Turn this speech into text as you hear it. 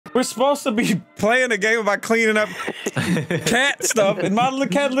We're supposed to be playing a game about cleaning up cat stuff, and my little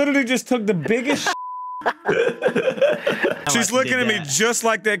cat literally just took the biggest. She's looking at me just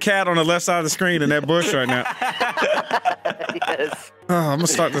like that cat on the left side of the screen in that bush right now. Yes. Oh, I'm gonna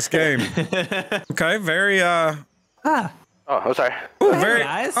start this game. Okay, very Oh, I'm sorry. Ooh, Hey, very.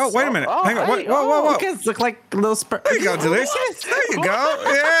 guys. Oh, wait a minute. Oh, Hang on. hey, Whoa. You guys look like little There you go, Delicious. There you go.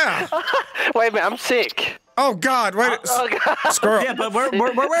 Yeah. Wait a minute, I'm sick. Oh God, wait. Oh, God. Squirrel. Yeah, but we're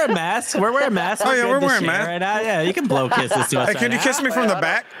wearing masks. We're wearing masks. Oh, yeah, we're good to wearing share masks. right now. Yeah, you can blow kisses to us. Hey, can you kiss me from the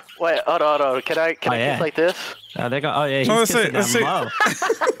back? Wait, hold on. Can I yeah. kiss like this? Oh, they go. Oh yeah, he's Oh, let's kissing see, down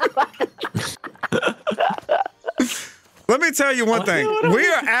let's low. Let me tell you one thing. We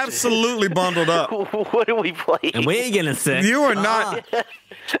are absolutely bundled up. What are we playing? And we ain't getting sick. You are not.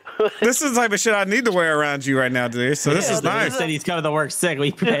 This is the type of shit I need to wear around you right now, dude. So this is He nice. said he's coming to work sick.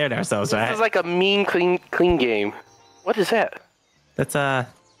 We prepared ourselves, This right? is like a mean clean game. What is that? That's A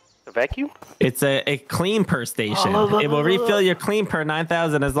vacuum? it's a clean per station. It will refill your clean per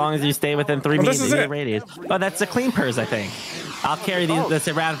 9,000 as long as you stay within 3 this meters is of your it. radius. Oh, that's the clean pers, I think. I'll carry this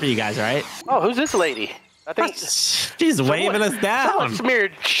around for you guys, all right? Oh, who's this lady? I think She's waving us down. someone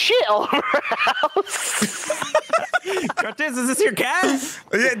smeared shit all over our house. CaRtOoNz, is this your cat?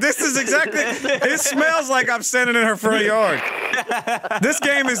 Yeah, this is exactly. It smells like I'm standing in her front yard. This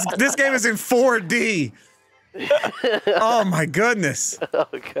game is in 4D. Oh my goodness. Oh,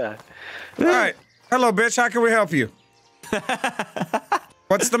 God. All right. Hello, bitch. How can we help you?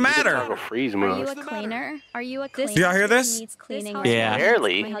 What's the matter? Toggle freeze Are you mode. a cleaner? Are you a cleaner? Do y'all hear this? Needs cleaning. Yeah.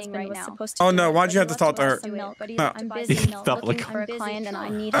 Barely. My husband was supposed Oh, to no, do it, why'd you but have to talk to her? some milk, but No. I'm busy Stop looking looking. for a client and I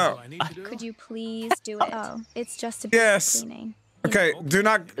need Oh. Could you please do it? Oh, it's just a basic Yes. cleaning. Okay. Do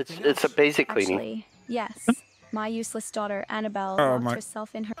not. It's a basic cleaning. Actually, yes. My useless daughter Annabelle Oh, locked my-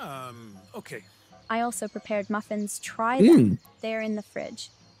 herself in her. Okay. I also prepared muffins. Try them. They're in the fridge.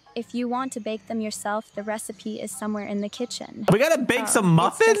 If you want to bake them yourself, the recipe is somewhere in the kitchen. We gotta bake some It's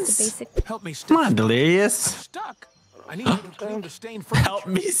muffins? just a basic. Help me step Come on, Delirious. stuck. I need you to clean the stained furniture. Help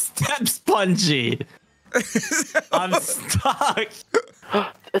me step spongy. I'm stuck.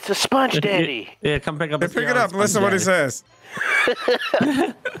 It's a sponge daddy. Yeah, come pick up. Pick it up and listen to what he says.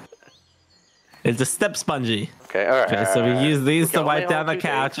 It's a step spongy. Okay, all right. Okay, so we use these We to got wipe only down the two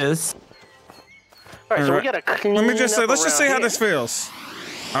things. couches. All right, so we Alright. gotta clean. Let me just say. up Let's just see around how here. this feels.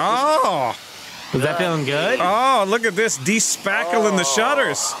 Oh. Was that feeling good? Oh, look at this despackling the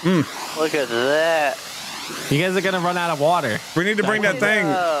shutters. Mm. Look at that. You guys are gonna run out of water. We need to bring that thing.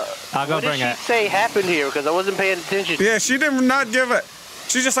 I'll go What did bring she it. say happened here? Because I wasn't paying attention. Yeah, she did not give it.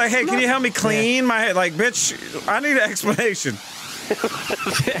 She's just like, hey, can you help me clean my head? Like, bitch, I need an explanation.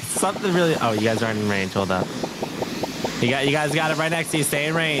 Something really. Oh, you guys aren't in range. Hold up. You guys got it right next to you. Stay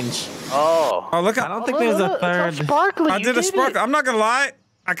in range. Oh. Oh, look I how don't think there's a It's all third. sparkly. I You did a it. sparkle. I'm not gonna lie.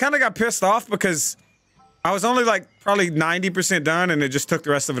 I kind of got pissed off because I was only like probably 90% done, and it just took the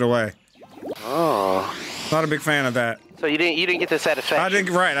rest of it away. Oh. Not a big fan of that. So you didn't get the satisfaction. I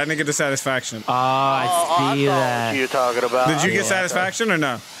didn't get the satisfaction. Oh, I see I saw that. what you're talking about. Did you get satisfaction or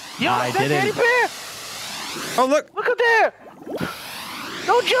no? Yo, I is that didn't. Daddy Bear? Oh, look. Look up there.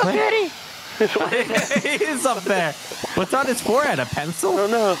 Don't jump, Daddy. He's up there. What's on his forehead? A pencil? Oh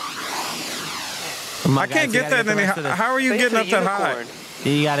no. Come on, I can't guys, you get gotta that the any. rest of this. How are you Face getting a up that high? unicorn.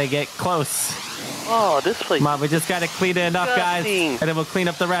 You gotta get close. Oh, this place. Come on, we just gotta clean it enough, guys, Disgusting. and then we'll clean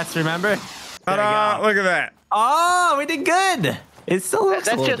up the rest. Remember? There you Ta-da! go. Look at that. Oh, we did good. It still looks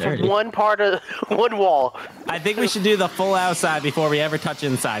a That's little just dirty. one part of one wall. I think we should do the full outside before we ever touch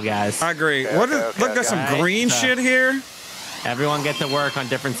inside, guys. I agree. Okay, What is? okay, Look, got some okay. green So- shit here. Everyone get to work on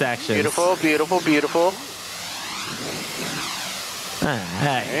different sections. Beautiful, beautiful, beautiful.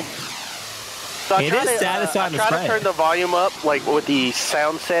 Hey. So I It try is to, satisfying to I try spray. to turn the volume up, like with the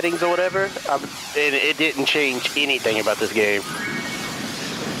sound settings or whatever, and it didn't change anything about this game.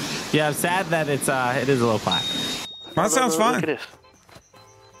 Yeah, I'm sad that it is a little quiet. That sounds Look fine. at this.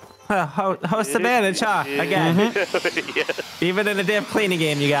 Host advantage, huh? Again. Yeah. Even in a damn cleaning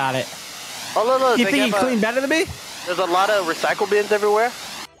game, you got it. Oh, look, You they think you have clean better than me? there's a lot of recycle bins everywhere.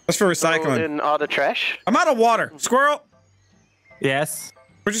 That's for recycling. And all the trash. I'm out of water. Squirrel. Yes.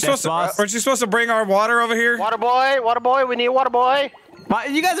 Weren't you Yes, supposed boss. to? Weren't you supposed to bring our water over here? Water boy, we need a water boy. Why,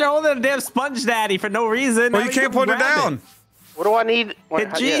 you guys are holding a damn sponge daddy for no reason. Well, Now you can't put it grab down. What do I need?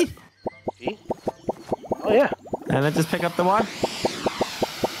 Hit G. Yeah. G? Oh, yeah. And then just pick up the water.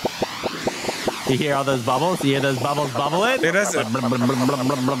 You hear all those bubbles? You hear those bubbles bubbling? Yeah,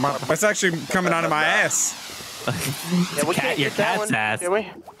 that's actually coming out of my ass. Yeah, we can't Your get that cat's one, ass. can we?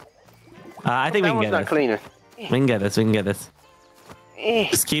 I think we That can one's get not this. cleaner. We can get this. We can get this. Eh.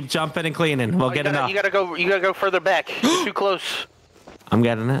 Just keep jumping and cleaning. We'll get enough. You gotta go further back. You're too close. I'm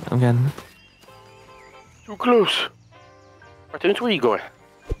getting it. I'm getting it. Too close. CaRtOoNz, where are you going?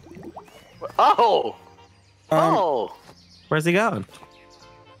 Oh! Oh! Where's he going?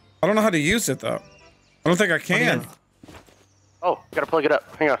 I don't know how to use it though. I don't think I can. Oh, gotta plug it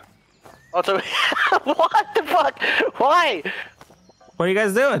up. Hang on. Oh, so what the fuck? Why? What are you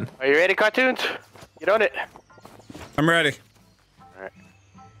guys doing? Are you ready, CaRtOoNz? Get on it. I'm ready. Alright.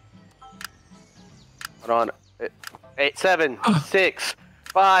 Hold on. 8, 7, 6,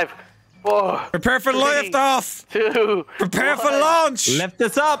 5, 4. Prepare for liftoff. 2. Prepare 1. for launch. Lift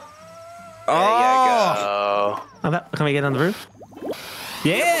this up. There you Oh. go. Can we get on the roof?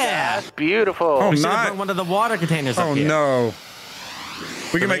 Yeah. That's beautiful. Oh, We should nice. have put one of the water containers up Oh here. no.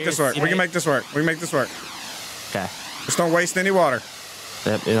 We can make this work. You We can know- make this work. We can make this work. Okay. Just don't waste any water.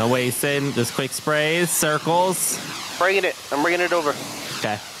 Yep, you know, wasting. Just quick sprays, circles. Bringing it. I'm bringing it over.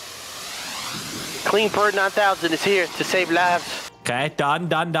 Okay. Clean Bird 9000 is here to save lives. Okay. Done.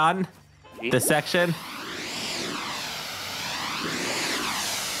 Done. Done. This section.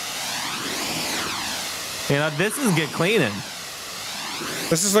 You know, this is good cleaning.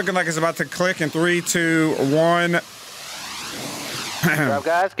 This is looking like it's about to click in 3, 2, 1. Good job,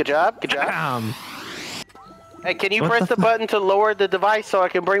 guys. Good job. Good job. Hey, can you What press the the button to lower the device so I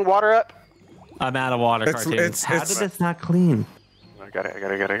can bring water up? I'm out of water, It's- CaRtOoNz. it's- How it's- did this not clean? I got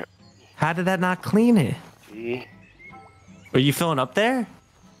it. How did that not clean it? See? Are you filling up there?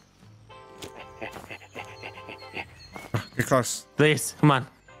 Get close. Delirious, come on.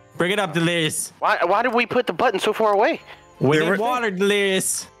 Bring it up, Delirious. Why did we put the button so far away? We Yeah, need we're- water,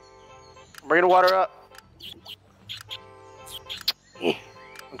 Delirious. Bring the water up.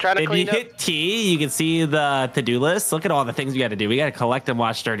 I'm trying to If you clean up. hit T, you can see the to-do list. Look at all the things we got to do. We got to collect and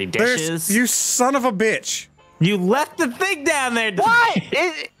wash dirty dishes. You son of a bitch. You left the thing down there. Why?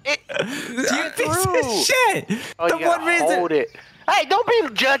 You Get piece of through. shit. Oh, The you one gotta reason. hold it. Hey, don't be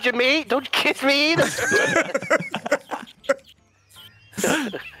judging me. Don't kiss me either.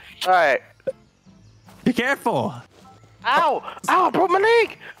 All right. Be careful. Ow! Ow! I broke my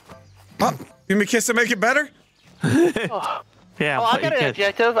leg. Oh, give me a kiss to make it better? Yeah. Oh, I but got you an can't-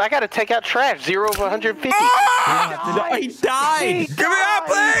 objective. I gotta take out trash. 0 of 150. No, he died. Give me out,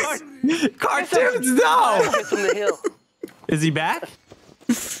 please! CaRtOoNz, no. Kiss him the hill. Is he back?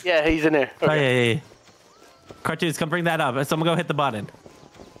 Yeah, he's in there. Oh, Okay. yeah. CaRtOoNz, come bring that up. Someone go hit the button.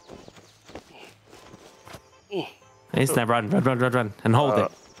 Hey, snap, run. And hold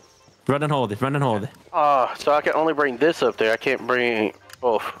it. Run and hold it. So I can only bring this up there. I can't bring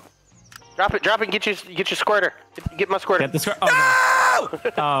both. Drop it. And get your squirter. Get my squirter. Get the square. Oh,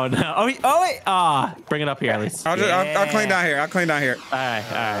 no. Oh, no. Oh, wait. Bring it up here at least. I'll clean down here. I'll clean down here. All right.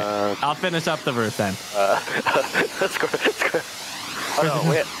 I'll finish up the roof then. Let's go. Oh no,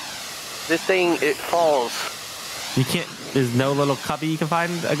 wait. This thing, it falls. You can't. There's no little cubby you can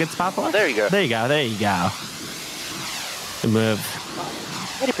find a good spot for? Oh, there you go. There you go. Good move.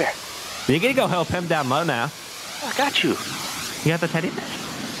 Teddy bear. You're gonna go help him down low now. Oh, I got you. You got the teddy bear?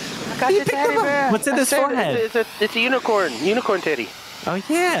 I got the teddy bear. What's in I his said forehead? It's a unicorn. Unicorn teddy. Oh,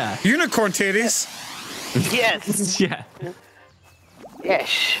 yeah. Unicorn titties. Yes. Yeah.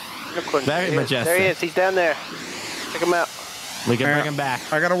 Yes. Unicorn. Very There he is. majestic. There he is. He's down there. Check him out. We can bring him back.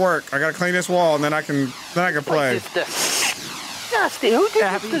 I gotta work. I gotta clean this wall, and then I can play. It's disgusting. Who did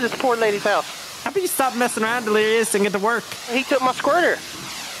this to this poor lady's house? How about you stop messing around, Delirious, and get to work? He took my squirter.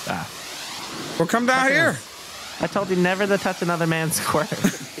 Well, come down here. I told you never to touch another man's squirter.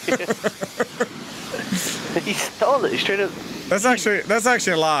 He stole it. He's trying to. That's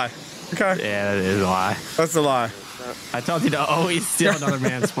actually a lie. Okay. Yeah, that is a lie. That's a lie. I told you to always steal another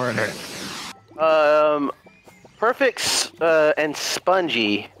man's squirter. Perfect and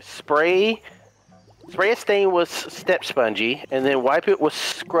spongy. Spray a stain with step spongy, and then wipe it with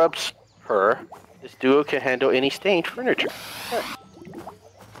scrub purr. This duo can handle any stained furniture.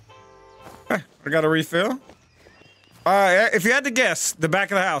 I got a refill. If you had to guess, the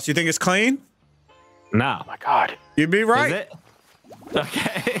back of the house, you think it's clean? No. Oh my God. You'd be right. Is it?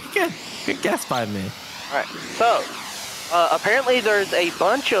 Okay. Good guess by me. All right. So, apparently there's a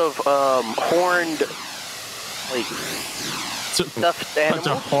bunch of horned, like, stuffed Bunch animals.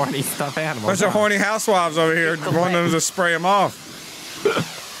 of horny stuffed animals. Bunch of horny housewives over here wanting them to spray them off.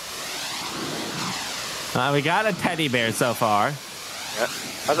 We got a teddy bear so far.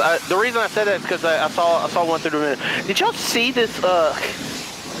 Yeah. The reason I said that is because I saw one through the window. Did y'all see this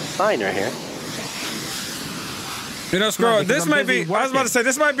sign right here? You know, Squirrel, this might be, I was about to say,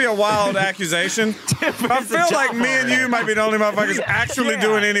 this might be a wild accusation. I feel like me and you might be the only motherfuckers actually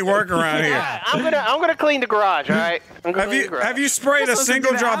doing any work around here. I'm gonna clean the garage, all right? Have you sprayed a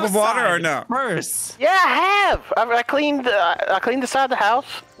single drop of water or no? First. Yeah, I have. I cleaned the side of the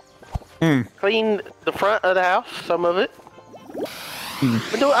house. Cleaned the front of the house, some of it.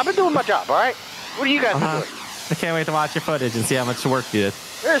 I've been doing my job, all right? What are you guys doing? I can't wait to watch your footage and see how much work you did.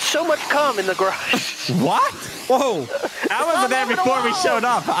 There's so much cum in the garage. What? Whoa. I wasn't there before we showed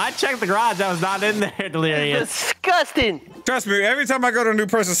up. I checked the garage. I was not in there, Delirious. It's disgusting. Trust me, every time I go to a new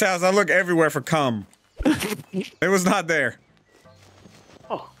person's house, I look everywhere for cum. It was not there.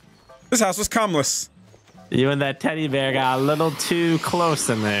 Oh. This house was cumless. You and that teddy bear got a little too close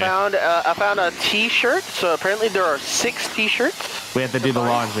in there. I found a t-shirt, so apparently there are 6 t-shirts. We have to do the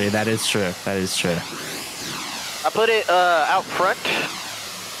laundry. That is true. That is true. I put it out front.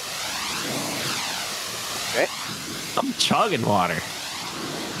 Okay. I'm chugging water.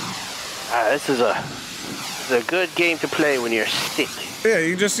 This is a good game to play when you're sick. Yeah,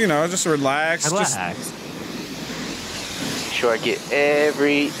 you just, you know, just relax. Relax. Just... Make sure I get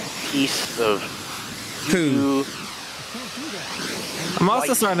every piece of poo. I'm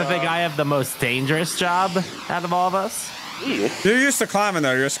also starting to think I have the most dangerous job out of all of us. Yeah. You're used to climbing,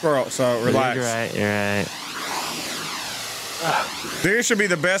 though. You're a squirrel, so relax. You're right. You're right. They should be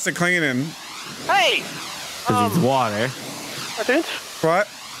the best at cleaning. Hey! Because it's water. CaRtOoNz? What?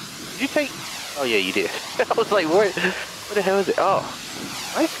 Did you take... Oh, yeah, you did. I was like, what the hell is it? Oh.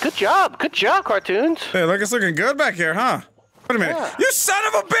 Nice. Good job. Good job, CaRtOoNz. Hey, look, it's looking good back here, huh? Wait a minute. Yeah. You son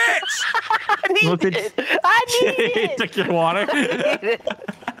of a bitch! I need it. I need He it. took your water.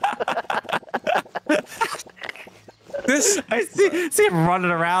 This... I see him running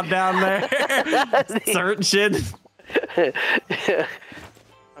around down there. Searching. Okay.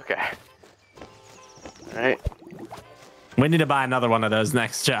 All right. We need to buy another one of those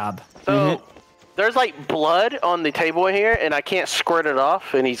next job. So there's like blood on the table in here, and I can't squirt it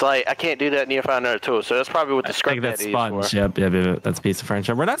off. And he's like, I can't do that. Need to find another tool. So that's probably what the scrub Take that daddy is sponge. for. Yep, that's a piece of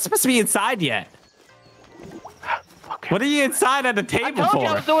furniture. We're not supposed to be inside yet. Okay. What are you inside at the I table told for? you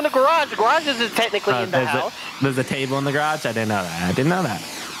I was doing the garage. The garage isn't technically in the house. There's a table in the garage? I didn't know that. I didn't know that.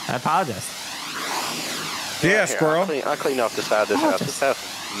 I apologize. Yeah, Here, squirrel. I'll clean off the side of this house. This house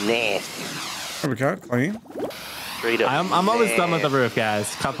is nasty. There we go. Clean. Straight up. I'm almost done with the roof,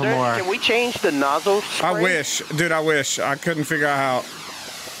 guys. Couple more. Can we change the nozzle spray? I wish. Dude, I wish. I couldn't figure out how.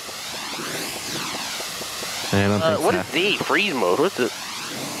 I don't think What so. is Z? Freeze mode? What's it?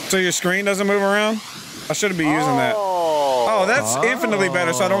 So your screen doesn't move around? I shouldn't be using that. Oh, that's infinitely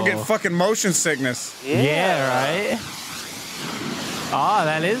better so I don't get fucking motion sickness. Yeah, right? Oh,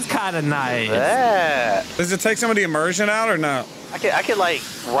 that is kind of nice. Yeah. Does it take some of the immersion out or no? I can like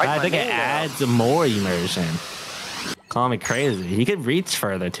write I my think it name adds more immersion. Call me crazy. He could reach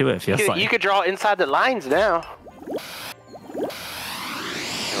further too, it feels like. You could draw inside the lines now. There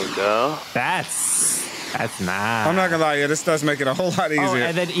we go. That's nice. I'm not gonna lie, yeah, this does make it a whole lot easier. Oh,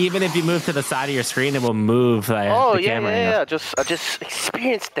 and then even if you move to the side of your screen, it will move the camera. Yeah. I just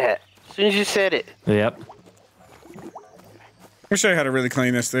experienced that as soon as you said it. Yep. Let me show you how to really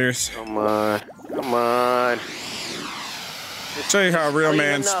clean this stairs. Come on. Show you how a real Clean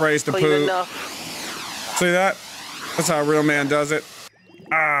man enough, sprays the clean poo. enough. See that? That's how a real man does it.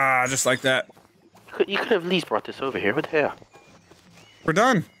 Ah, just like that. You could have at least brought this over here. What the hell? We're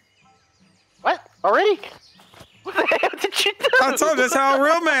done. What? Already? What the hell did you do? I told you that's how a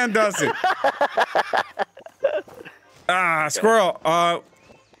real man does it. Squirrel.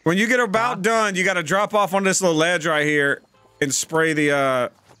 When you get about done, you got to drop off on this little ledge right here and spray the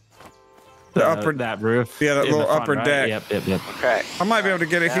upper that roof. Yeah, that in the little front, upper right? deck. Yep. Okay. I might be able to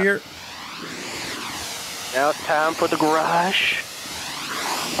get it here. Now it's time for the garage.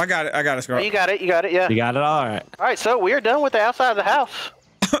 I got it, Oh, Squirrel. you got it, yeah. You got it all right. All right, so we are done with the outside of the house.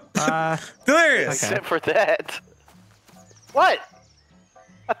 Delirious. Except for that. What?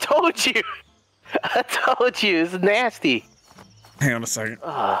 I told you. It's nasty. Hang on a second.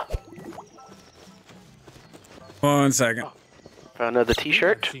 1 second. Found another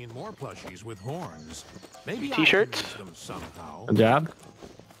t-shirt. I've seen more plushies with horns. Maybe T-shirts? I can use them somehow. Good job.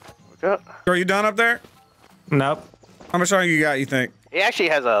 Are you done up there? Nope. How much longer you got, you think? It actually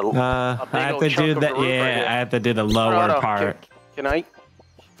has a big I have old to chunk do of that. the roof Yeah, right here. I have to do the lower Hold on. part. Can I?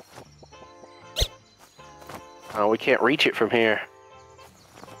 Oh, we can't reach it from here.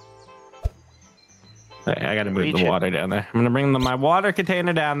 I gotta move Reach the it. water down there. I'm gonna bring my water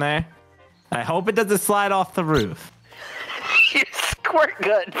container down there. I hope it doesn't slide off the roof. Your squirt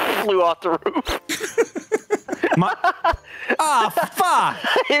gun flew off the roof. Oh, fuck.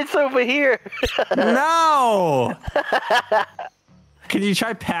 It's over here. No. Can you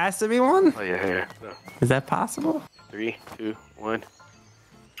try passing me one? Oh, yeah, here. No. Is that possible? 3, 2, 1.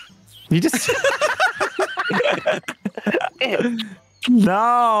 You just...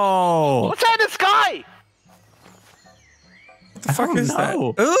 No. What's that in the sky? What the fuck is that?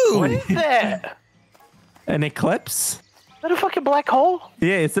 know. Ooh. What is that? An eclipse? Is that a fucking black hole?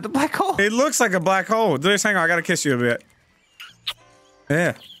 Yeah, is it a black hole? It looks like a black hole. Just hang on, I gotta kiss you a bit.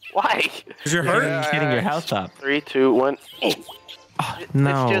 Yeah. Why? Because you're hurting. You're getting your health up. 3, 2, 1.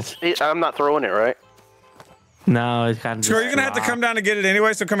 No. It's just, I'm not throwing it, right? No, it's kind of. Sure, you're gonna have to come down to get it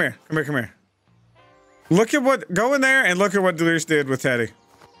anyway, so come here. Come here, come here. Look at what, go in there and look at what Delirious did with Teddy.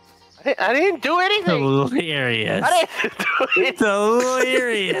 I didn't do anything. Delirious. I didn't do anything.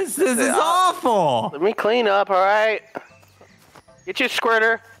 Delirious. This is awful. Let me clean up, all right? Get your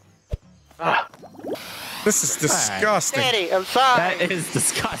squirter. Ah, This is disgusting. Daddy, I'm sorry. That is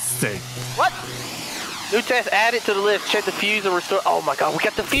disgusting. What? New test added to the list. Check the fuse and restore. Oh my god, we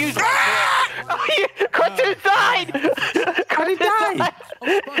got the fuse. Oh, yeah. CaRtOoNz died. CaRtOoNz died.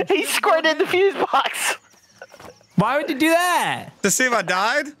 He squirted the fuse box. Why would you do that? To see if I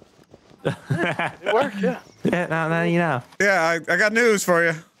died? It worked, yeah. Yeah, now you know. Yeah, I got news for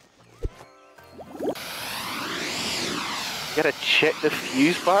you. You gotta check the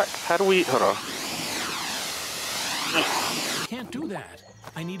fuse box. How do we? Hold on. Can't do that.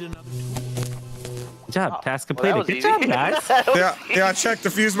 I need another. Good job. Task Well, completed. that was Good easy. job, guys. That was Yeah, I checked the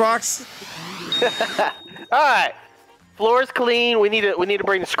fuse box. All right. Floor's clean. We need to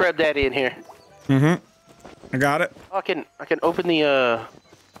bring the scrub daddy in here. Mm-hmm. I got it. Oh, I can open the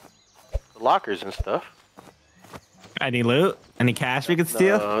lockers and stuff. Any loot? Any cash we could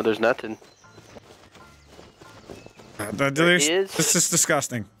steal? No, there's nothing. Delirious, is. this is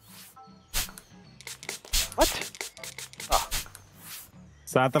disgusting. What?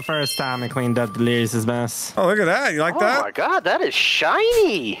 It's not the first time I cleaned up Delirious's mess. Oh, look at that. You like Oh that? my god, that is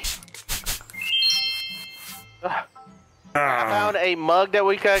shiny. I found a mug that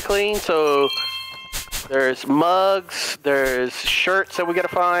we gotta clean. So there's mugs, there's shirts that we gotta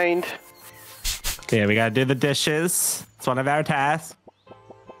find. Yeah, we gotta do the dishes. It's one of our tasks.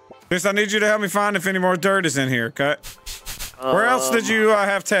 Just, I need you to help me find if any more dirt is in here, okay? Where else did you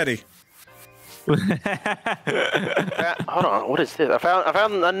have Teddy? Hold on, what is this? I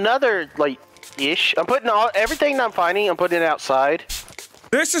found another like dish. I'm putting everything I'm finding. I'm putting it outside.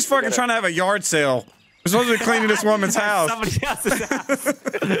 They're just fucking trying to have a yard sale. We're supposed to be cleaning this woman's house. Somebody else's house.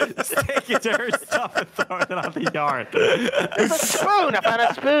 Just taking her stuff and throwing it on the yard. There's a spoon. I found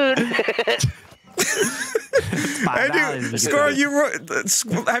a spoon. Hey, dude, Scar,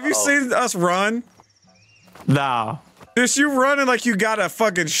 have you seen us run? No. Just you running like you got a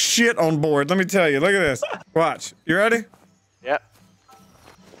fucking shit on board. Let me tell you. Look at this. Watch. You ready? Yep.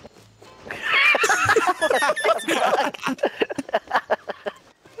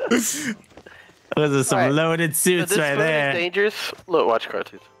 Those are some All right. loaded suits this right spoon there. is dangerous. Look, watch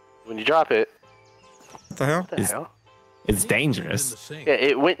CaRtOoNz. When you drop it, What the hell? what the hell? It's In dangerous. the sink. Yeah,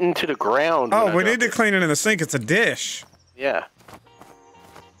 it went into the ground. Oh, when I we need dropped to it. clean it in the sink. It's a dish. Yeah.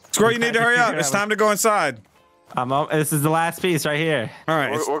 Squirrel, you need to hurry up. It's time to go inside. This is the last piece right here. All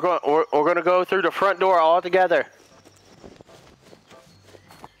right. We're gonna go through the front door all together.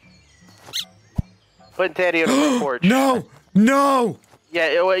 Putting Teddy on the front porch. No, no.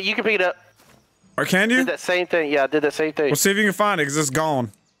 Yeah, well, you can pick it up. Or can you? Did that same thing. Yeah, I did that same thing. We'll see if you can find it because it's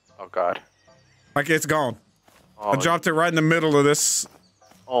gone. Oh God. Like it's gone. Oh, I dropped it right in the middle of this.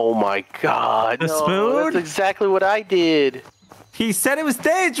 oh my God. The no, spoon? That's exactly what I did. He said it was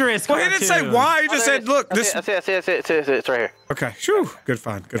dangerous. Well, he didn't say CaRtOoNz. why. He Oh, just there said, it is. "Look, I this." see it. It's right here. Okay. Shoo. Good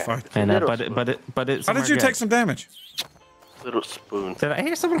find. Good find. I know, Little but it's. How did you take some damage? Little spoon. Did I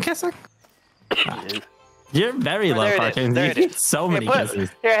hear someone kissing? You're very low, There it is. CaRtOoNz. There You it get is. so many Here, kisses.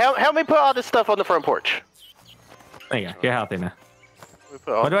 help me put all this stuff on the front porch. There you go. You're healthy now. We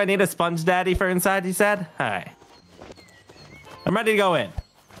put all- What do I need a sponge daddy for inside? He said. All right. I'm ready to go in.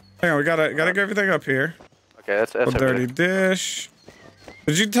 Hang on, we gotta get everything up here. Okay, that's A dirty everything. dish.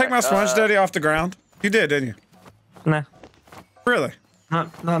 Did you take my sponge daddy off the ground? You did, didn't you? Nah, Really?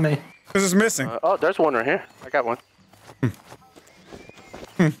 not me. Because it's missing. Oh, there's one right here. I got one.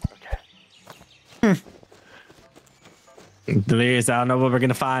 Okay. Delirious, I don't know what we're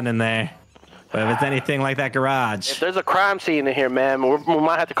gonna find in there. But if it's anything like that If garage, there's a crime scene in here, man, we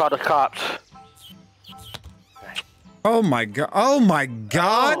might have to call the cops. Oh my god! Oh my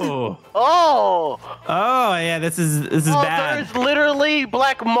god! oh, Oh! oh yeah, this is Oh, bad. there's literally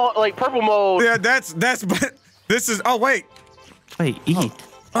black mold, like purple mold. Yeah, that's. But this is. Oh wait. Wait, eat.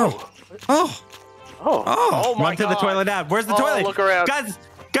 Oh. Oh my Run to God. the toilet now. Where's the toilet? Look around. Guys,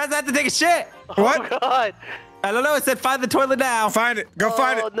 I have to take a shit. What? Oh God. I don't know. It said find the toilet now. Find it. Go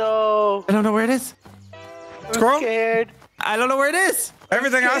find it. Oh no. I don't know where it is. Squirrel? I'm scared. I don't know where it is.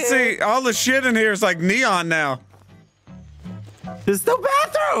 Everything I see, all the shit in here is like neon now. There's no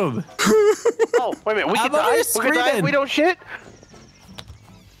bathroom. Oh, wait a minute. We I'm can over die. here We can die if screaming. we don't shit.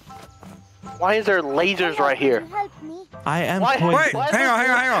 Why is there lasers right here? Help me. I am. Why- poisoned. Wait, Why is hang on,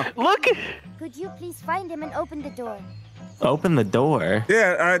 there- hang on, hang on. Look. Could you please find him and open the door? Open the door.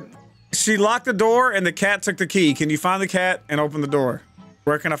 Yeah, she locked the door and the cat took the key. Can you find the cat and open the door?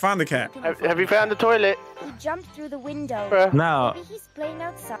 Where can I find the cat? Have you found the toilet? He jumped through the window. Bruh. No. Maybe he's playing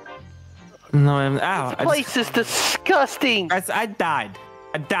outside. No, I'm. Ow. This place is disgusting. I died.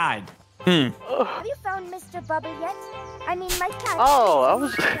 I died. Have you found Mr. Bubble yet? I mean, my cat. Oh, I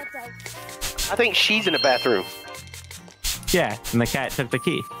was- Get out. I think she's in the bathroom. Yeah, and the cat took the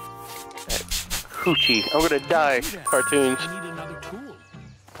key. Hoochie. I'm gonna die, CaRtOoNz. I need another tool.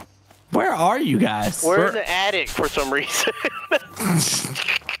 Where are you guys? We're in the attic for some reason.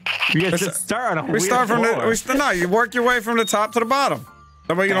 You guys just start on a We weird start from floor. the. No, you work your way from the top to the bottom.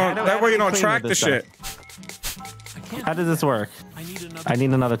 That way you Yeah, I don't. don't That have way you any don't clean track with the this shit. I can't. How does this work? I need another. I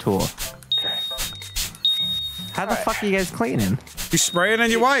need another tool. How the fuck are you guys cleaning? You spray it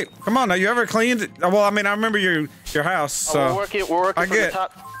and you wipe. Come on, now you ever cleaned it? Well, I mean, I remember your house. So we're working I from get the it.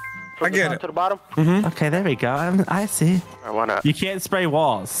 top. I From the get top it. to the bottom. Okay, there we go. I see. All right, why not? You can't spray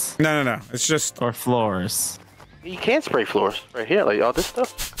walls no. It's just or floors. You can spray floors right here, like all this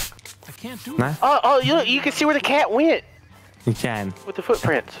stuff. I can't do Nah, it. Oh, you can see where the cat went you can. with the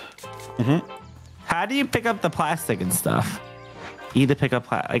footprints. How do you pick up the plastic and stuff? Either pick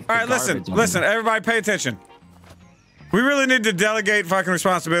up like. all right. Listen, everybody, pay attention. We really need to delegate fucking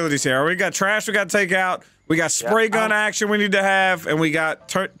responsibilities here. We got trash we got to take out. We got spray gun action we need to have, and we got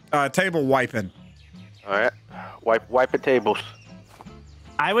table wiping. All right, wipe the tables.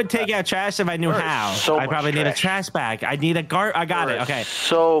 I would take out trash if I knew There is how. so I much probably need a trash. trash bag. I need a I got There it. is Okay.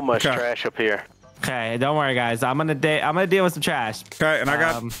 So much Okay. trash up here. Okay. Don't worry, guys. I'm gonna deal with some trash. Okay, and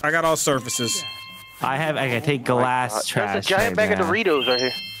I got all surfaces. I can take glass trash. There's a giant right bag now. of Doritos right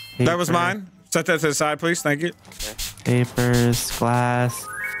here. That was Paper, mine. Set that to the side, please. Thank you. Papers, glass.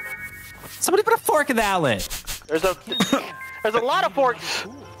 Somebody put a fork in the outlet. There's a lot of forks.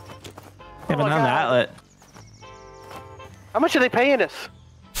 Yeah, but my not in the God. outlet. How much are they paying us?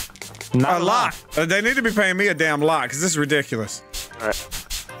 Not A lot. They need to be paying me a damn lot because this is ridiculous. All right.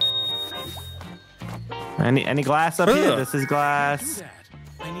 Any glass up here? Ugh. This is glass. That.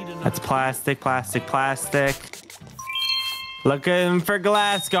 I need another. That's plastic. Looking for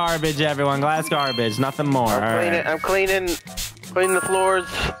glass garbage, everyone. Glass garbage. Nothing more. All right. I'm cleaning the floors.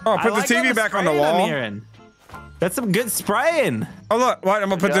 Oh, I put like the all TV back on the spraying I'm wall. hearing. That's some good spraying. Oh look, what? I'm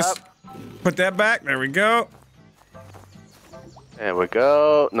gonna put this. Put that back. There we go. There we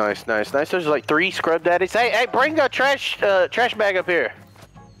go. Nice. There's like 3 scrub daddies. Hey, bring a trash bag up here.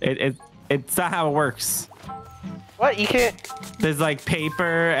 It's not how it works. What? You can't. There's like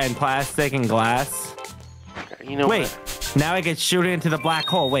paper and plastic and glass. You know Wait, what? now I get shooting into the black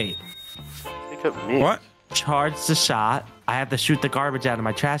hole. Wait, Pick up me. What? charge the shot. I have to shoot the garbage out of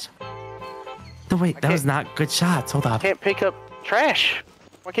my trash. No, wait, that was not good shots. Hold up. Can't pick up trash.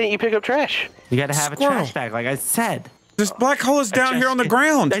 Why can't you pick up trash? You gotta have Squirrel. a trash bag, like I said. This black hole is down here on the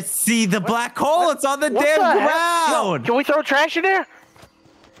ground. I see the black hole. It's on the What damn the heck? ground. Can we throw trash in there?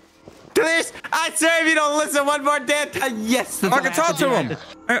 Please, I swear if you don't listen one more damn time. Yes, that's I what can have talk to do.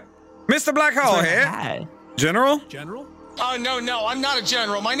 him. Mr. Black Hole That's what I here. had. General? General? Oh, no, I'm not a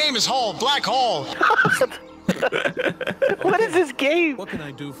general. My name is Hole, Black Hole. What is this game? What can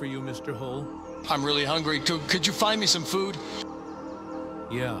I do for you, Mr. Hole? I'm really hungry. Could you find me some food?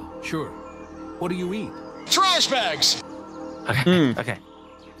 Yeah, sure. What do you eat? Trash bags. Okay.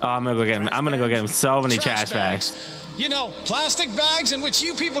 Oh, I'm gonna go get him. I'm gonna go get him so many trash bags. You know, plastic bags in which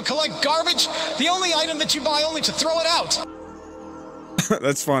you people collect garbage. The only item that you buy only to throw it out.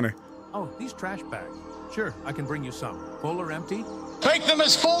 That's funny. Oh, these trash bags. Sure, I can bring you some. Full or empty? Make them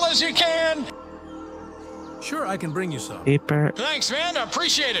as full as you can. Sure, I can bring you some. Paper. Thanks, man. I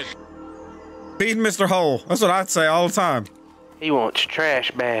appreciate it. Feeding Mr. Hole. That's what I'd say all the time. He wants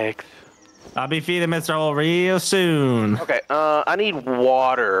trash bags. I'll be feeding Mr. Hole real soon. Okay, I need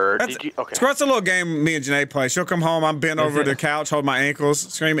water. That's, Did you? Okay. Squirt's a little game me and Janae play. She'll come home. I'm bent over the couch, hold my ankles,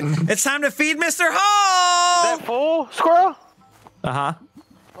 screaming, "It's time to feed Mr. Hole!" That full squirrel? Uh-huh.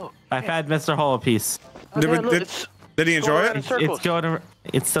 I've had Mr. Hole a piece. Did, yeah, look, did, it's did he enjoy going around in it? circles.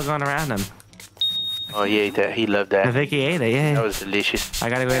 It's still going around him. Oh, he ate that. He loved I that. think he ate it, yeah. That was delicious. I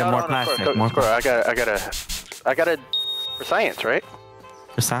gotta go get Hold more on, plastic. Squirrel, More Squirrel, plastic I gotta for science, right?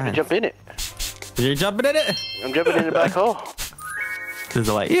 for science. Jump in it. You're jumping in it? I'm jumping in the black hole. Does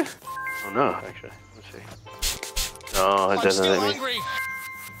it let you? Oh no, actually. Let's see. No, it doesn't let me.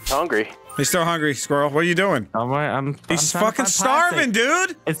 Hungry. He's still hungry, Squirrel. What are you doing? He's fucking starving,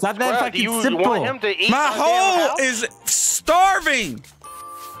 dude. It's not that fucking you simple. Want him to eat My our damn hole house? is starving.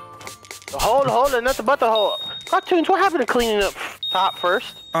 The hole, and nothing but the hole. CaRtOoNz, what happened to cleaning up top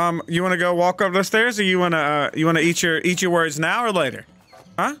first? You want to go walk up the stairs, or you want to eat your words now or later?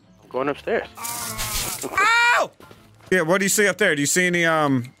 Huh? I'm going upstairs. Ow! Yeah. What do you see up there? Do you see any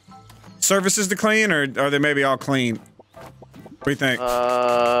surfaces to clean, or are they maybe all clean? What do you think?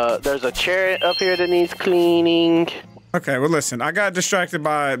 There's a chair up here that needs cleaning. Okay, well listen, I got distracted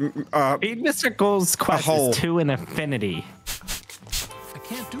by Mr. Gold's quest is 2 in infinity. I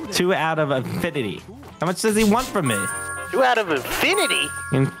can't do that. 2 out of infinity. How much does he want from me? 2 out of infinity?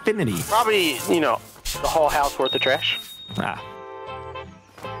 Infinity. Probably, you know, the whole house worth of trash. Ah.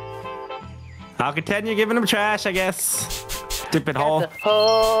 I'll continue giving him trash, I guess. Stupid hole. The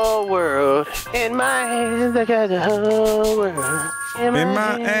whole world in my hands. I got the whole world in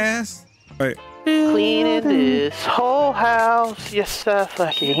my ass. Wait. Cleaning this whole house. Yes, I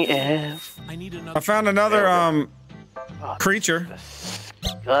fucking am. I need another. I found another creature.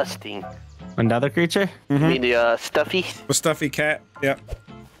 Disgusting. Another creature? You mean the stuffy? The stuffy cat. Yep.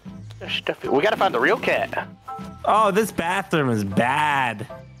 Stuffy. We gotta find the real cat. Oh, this bathroom is bad.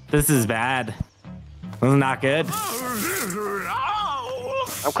 This is bad. This is not good.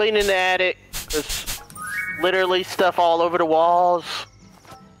 I'm cleaning the attic. There's literally stuff all over the walls.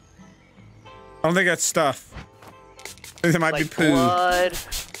 I don't think that's stuff. I think it might be poo. Blood,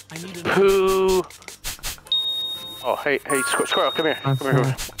 poo. Oh, hey, Squirrel, come here. Come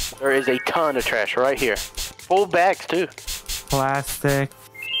here. There is a ton of trash right here. Full bags, too. Plastic.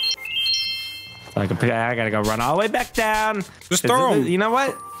 I gotta go run all the way back down. Just throw them. You know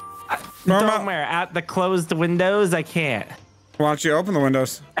what? Throw 'em Throw out. them where? At the closed windows? I can't. Why don't you open the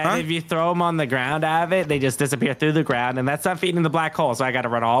windows? And if you throw them on the ground out of it, they just disappear through the ground, and that's not feeding the black hole. So I got to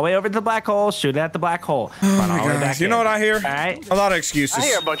run all the way over to the black hole, shoot it at the black hole, run all the way back You know in. what I hear? All right. A lot of excuses. I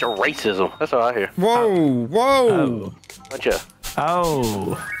hear a bunch of racism. That's what I hear. Whoa, whoa. Bunch of.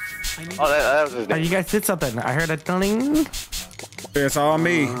 Oh. Oh, that was his Oh, name. you guys did something. I heard a ding. It's all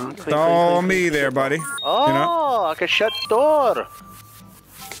me. It's all me there, buddy. Oh, You know? I can shut the door.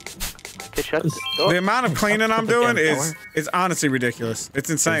 I can shut the door. The amount of cleaning I'm doing is honestly ridiculous. It's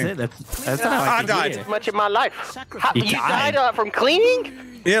insane. Is it? That's not I like died. As much in my life. You You died. died from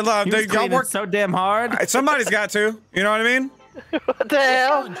cleaning? Yeah, love, He was dude, y'all cleaning work. so damn hard. Somebody's got to. You know what I mean? What the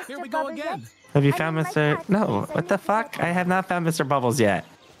hell? Here we go again. Have you found Mr. No, what the fuck? I have not found Mr. Bubbles yet.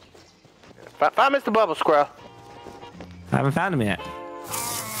 Find Mr. Bubble, Squirrel. I haven't found him yet.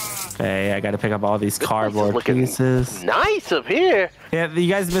 Okay, I gotta pick up all these cardboard looking pieces. Nice up here. Yeah, you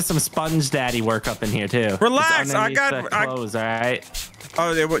guys missed some sponge daddy work up in here too. Relax, It's I underneath got- the clothes, all right?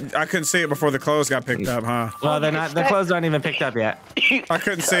 Oh, I couldn't see it before the clothes got picked up, huh? Well, they're not. The clothes aren't even picked up yet. I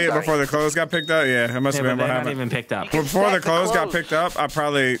couldn't see it before the clothes got picked up. Yeah, it must Yeah, have been but what they're not happened. even picked up. Before the Stack the clothes got clothes. picked up, it's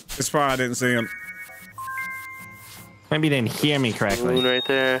probably I didn't see them. Maybe you didn't hear me Moon correctly. right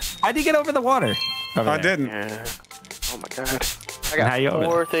there. How'd you get over the water? Over I there? didn't. Yeah. Oh my god. I How you got over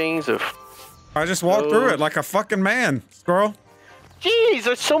 4 things of. I just walked through it like a fucking man, squirrel. Jeez,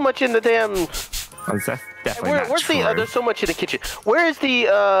 there's so much in the damn. That's definitely not Where's true. the? There's so much in the kitchen. Where is the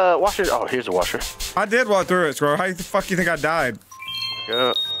washer? Oh, here's the washer. I did walk through it, squirrel. How the fuck you think I died?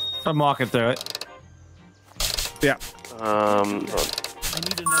 Yeah. I'm walking through it. Yeah. I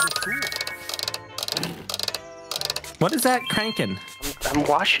need another tool. What is that cranking? I'm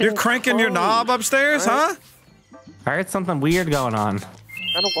washing. You're cranking your knob upstairs, huh? I heard something weird going on.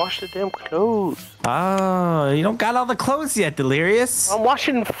 Gotta wash the damn clothes. Oh, you don't got all the clothes yet, Delirious. I'm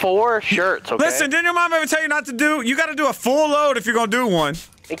washing 4 shirts. Okay. Listen, didn't your mom ever tell you not to do? You got to do a full load if you're gonna do one.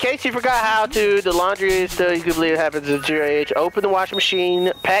 In case you forgot how to, the laundry is still, you can believe it happens at your age. Open the washing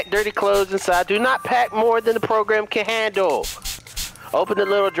machine, pack dirty clothes inside. Do not pack more than the program can handle. Open the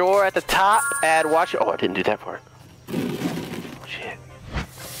little drawer at the top, add wash. Oh, I didn't do that part. Oh, shit.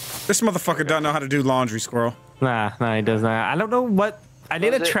 This motherfucker doesn't know how to do laundry, squirrel. Nah, he does not. I don't know what. I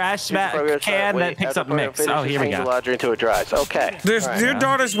need a trash can that picks up mix. Oh, here we Change the go. laundry until it dries. Okay. Your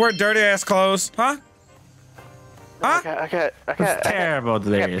daughters wear dirty ass clothes, huh? Huh? I got It's terrible, I got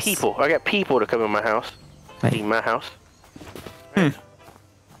Delirious. people. I got people to come in my house. Clean my house.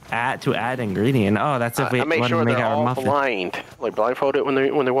 Add ingredient. Oh, that's if we I make want sure to make they're our all muffin. blind, like blindfolded when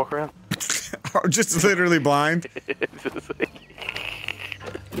they walk around. Or just literally blind.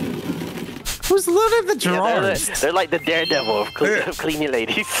 Who's looting the Yeah, drawers? they're like the daredevil of cleaning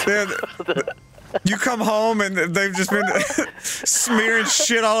ladies. You come home and they've just been smearing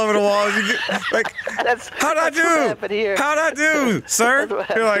shit all over the walls. You get, like, how'd I do? How'd I do, sir?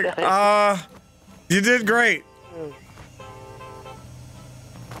 You're like, you did great.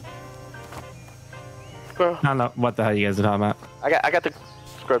 I don't know what the hell you guys are talking about. I got the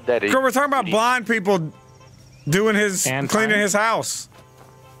scrub daddy. Girl, we're talking about blind people doing cleaning his house.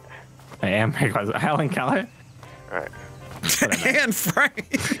 I am Helen Keller. All right. And Frank.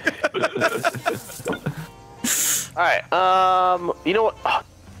 All right. You know what?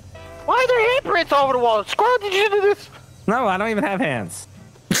 Why are there handprints all over the wall? Squirrel, did you do this? No, I don't even have hands.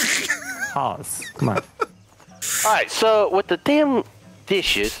 Pause. Come on. All right. So with the damn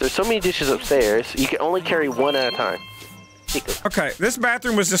dishes, there's so many dishes upstairs. You can only carry one at a time. Okay, this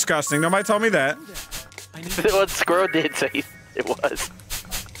bathroom was disgusting. Nobody told me that. What Squirrel did say it was.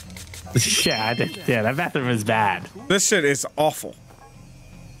 Yeah, I did. Yeah, that bathroom is bad. This shit is awful.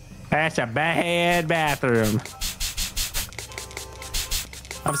 That's a bad bathroom.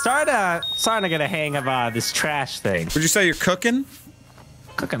 I'm starting to get a hang of this trash thing. Would you say you're cooking?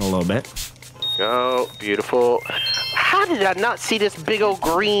 Cooking a little bit. Oh, beautiful. How did I not see this big old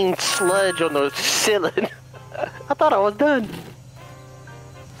green sludge on the ceiling? I thought I was done.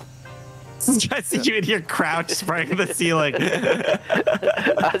 I see you in your crouch spraying the ceiling.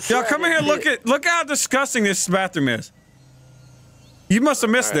 Yo, come in here. Look how disgusting this bathroom is. You must have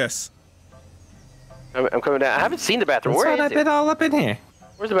missed this. I'm coming down. I haven't seen the bathroom. Where is it? I've been all up in here.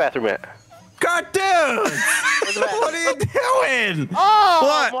 Where's the bathroom at? CaRtOoNz! What are you doing? Oh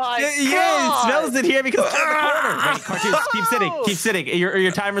what? my God! Yeah, it smells in here because turn the corner. Wait, CaRtOoNz, keep sitting. Keep sitting.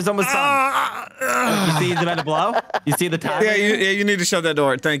 Your timer's almost done. You see the about to blow? You see the timer? Yeah, you need to shut that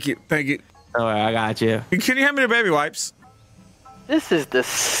door. Thank you. Thank you. Oh, I got you. Can you hand me the baby wipes? This is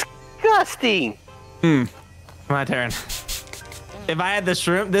disgusting. My turn. If I had the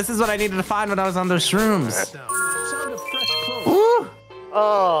shroom, this is what I needed to find when I was on those shrooms. Woo!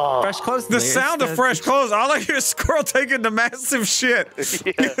 Oh, Fresh clothes. The sound of fresh clothes. All I hear is Squirrel taking the massive shit.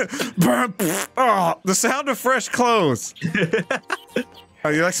 Oh, the sound of fresh clothes. Oh,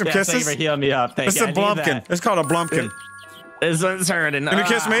 you like some kisses? Thank you for healing me up. It's a blumpkin. It's called a blumpkin. This one's hurting. Can you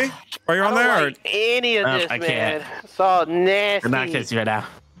kiss me? Are you on there? I don't like any of this, I man. can't. It's all nasty. I'm not kissing you right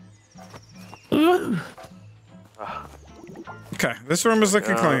now. Okay, this room is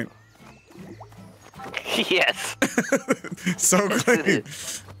looking clean. Yes. So clean.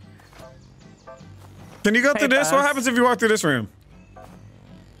 Can you go through this? What happens if you walk through this room?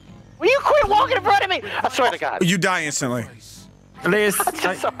 Will you quit walking in front of me? I swear to God. You die instantly. Please. I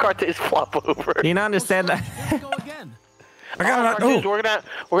just saw CaRtOoNz flop over. Do you not understand that? I got an idea. We're gonna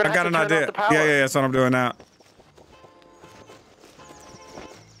I got an have to turn idea. off the power. Yeah, that's what I'm doing now.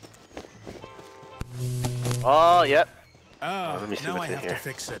 Oh, yep. Oh, let me see now what's I in have here. to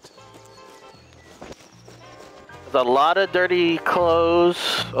fix it. There's a lot of dirty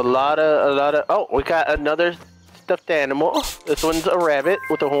clothes. A lot of. Oh, we got another stuffed animal. This one's a rabbit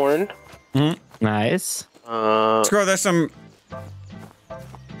with a horn. Nice. Let's go. There's some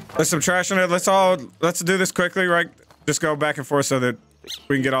trash in there. Let's do this quickly, right? Just go back and forth so that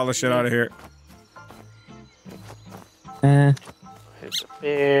we can get all the shit out of here. Oh,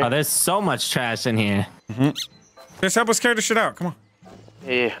 there's so much trash in here. Just help us carry the shit out. Come on.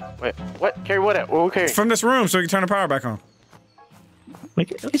 Yeah. Wait. What? Carry what out? What we carry? From this room so we can turn the power back on. We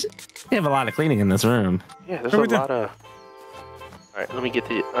have a lot of cleaning in this room. Yeah, there's a lot of. All right, let me get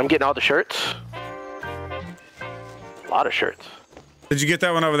the. I'm getting all the shirts. A lot of shirts. Did you get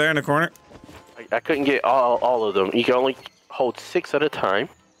that one over there in the corner? I couldn't get all of them. You can only hold 6 at a time.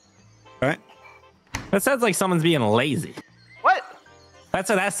 All right. That sounds like someone's being lazy. What? That's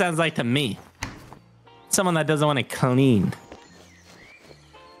what that sounds like to me. Someone that doesn't want to clean.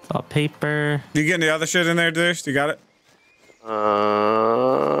 It's all paper. You getting the other shit in there, Dish? You got it?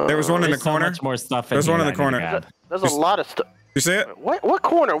 There was one in the corner. So much more stuff in There's here one in the that I need to corner. grab. There's a lot of stuff. You see it? What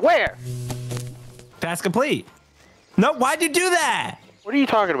corner? Where? Task complete. No, why'd you do that? What are you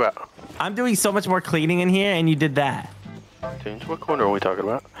talking about? I'm doing so much more cleaning in here, and you did that. What corner are we talking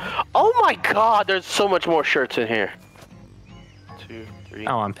about? Oh my God! There's so much more shirts in here. 2, 3.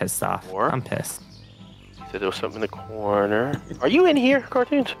 Oh, I'm pissed off. 4. I'm pissed. Said there was something in the corner. Are you in here,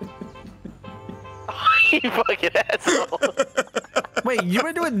 CaRtOoNz? You fucking asshole. Wait, you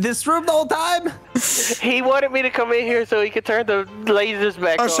were doing this room the whole time? He wanted me to come in here so he could turn the lasers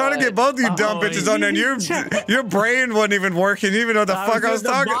back on. I was trying to get both of you dumb bitches on there, and your brain wasn't even working. You even know what the fuck I was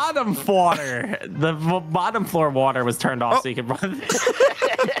talking. The bottom floor water was turned off so you could run.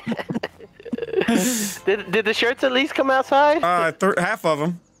 Did the shirts at least come outside? Half of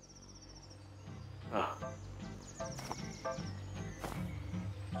them.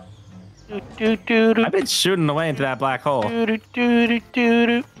 I've been shooting away into that black hole. You've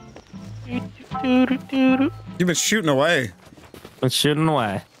been shooting away. Been shooting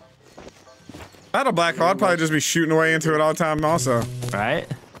away. If I had a black hole, I'd probably just be shooting away into it all the time also. Right?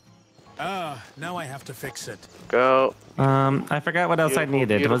 Now I have to fix it. Go. I forgot what else I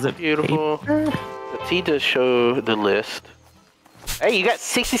needed. Was it beautiful? Let's see to show the list. Hey, you got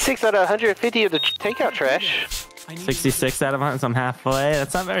 66 out of 150 of the takeout trash. 66 out of 100, so I'm halfway.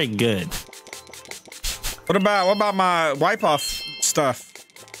 That's not very good. What about my wipe off stuff?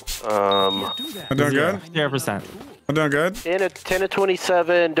 I'm doing good. 0%. I'm doing good. 10 of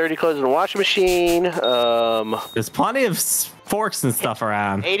 27 dirty clothes in the washing machine. There's plenty of forks and stuff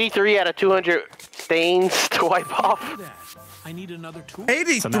around. 83 out of 200 stains to wipe off. I need another tool.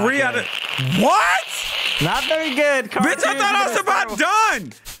 83 out of what? Not very good. Bitch, I thought I was about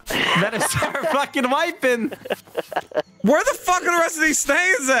done. Better start fucking wiping. Where the fuck are the rest of these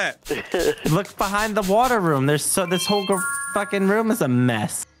stains at? Look behind the water room. This whole fucking room is a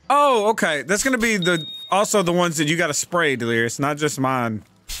mess. Oh, okay. That's gonna be also the ones that you gotta spray, Delirious, not just mine.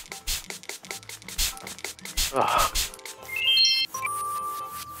 Ugh.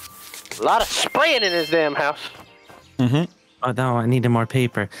 A lot of spraying in this damn house. Mm-hmm. Oh no, I needed more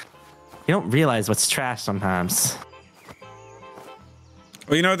paper. You don't realize what's trash sometimes.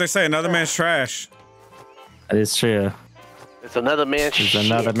 Well, you know what they say, another man's trash. That is true. It's another man's shit.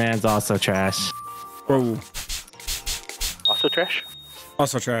 Another man's also trash. Whoa. Also trash?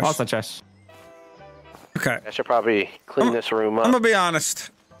 Also trash. Also trash. Okay. I should probably clean this room up. I'm gonna be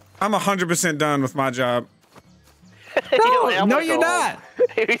honest. I'm 100% done with my job. No, you're not.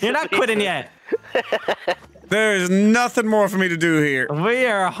 You're not quitting yet. There is nothing more for me to do here. We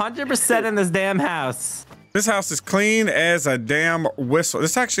are 100% in this damn house. This house is clean as a damn whistle.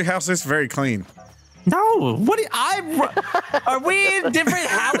 This house is very clean. No, what do are we in different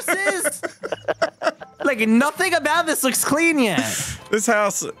houses? Like nothing about this looks clean yet. This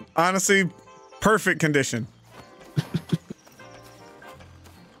house, honestly, perfect condition.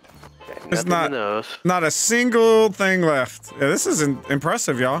 There's not a single thing left. Yeah, this is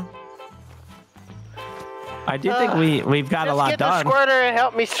impressive, y'all. I do think we've got a lot done. Get the squirter and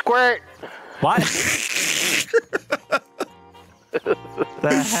help me squirt. What?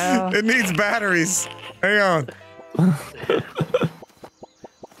 The hell? It needs batteries. Hang on.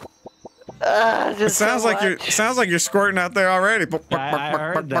 It sounds like you're squirting out there already. I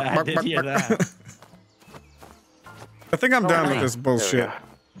heard that. I did hear that. I think I'm done with this bullshit.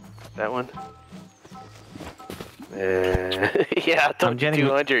 That one. Yeah, I told you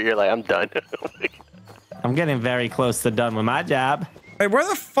 200. You're like, I'm done. I'm getting very close to done with my job. Hey, where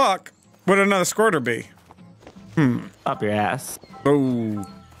the fuck would another squirter be? Up your ass. Oh.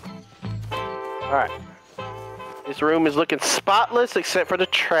 All right. This room is looking spotless except for the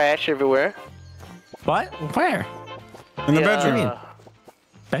trash everywhere. What? Where? In the bedroom.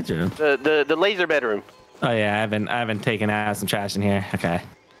 Bedroom. The laser bedroom. Oh yeah, I haven't taken out some trash in here. Okay.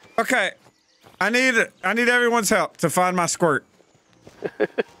 Okay. I need everyone's help to find my squirt.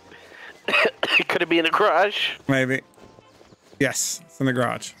 Could it be in the garage? Maybe. Yes, it's in the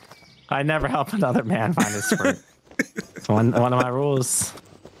garage. I never help another man find his squirt. It's one of my rules.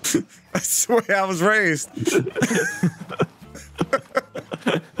 That's the way I was raised.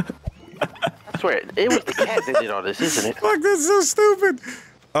 I swear, it was the cat that did all this, isn't it? Fuck, that's so stupid.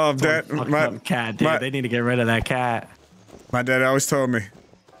 Oh, Dad, my cat, dude. They need to get rid of that cat. My dad always told me.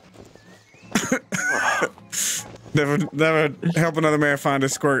 never help another man find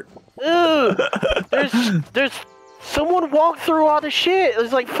his squirt. Ew, there's someone walked through all the shit.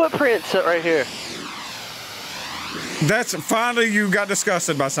 There's like footprints right here. That's finally you got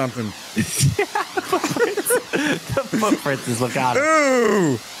disgusted by something. The footprints is what got it.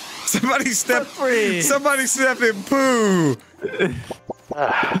 Ooh, somebody stepped in poo.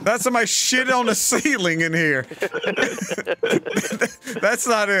 That's somebody shit on the ceiling in here. That's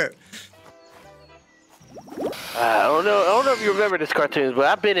not it. I don't know if you remember this CaRtOoNz, but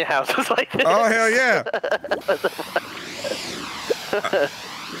I've been in houses like this. Oh hell yeah!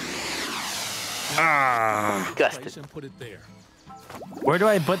 Disgusting. Put it there. Where do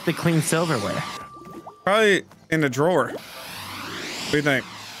I put the clean silverware? Probably in the drawer. What do you think?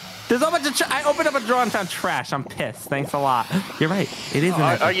 There's a bunch of I opened up a drawer and found trash. I'm pissed. Thanks a lot. You're right. It is.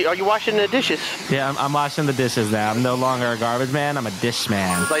 Are you washing the dishes? Yeah, I'm washing the dishes now. I'm no longer a garbage man. I'm a dish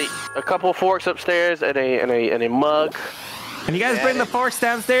man. Like a couple of forks upstairs and a mug. Can you guys bring the forks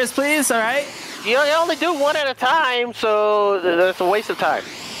downstairs, please? All right. You only do one at a time, so that's a waste of time.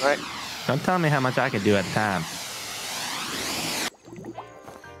 All right. Don't tell me how much I could do at a time.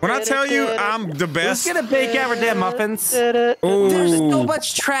 When I tell you I'm the best. Who's gonna bake our damn muffins? Ooh. There's so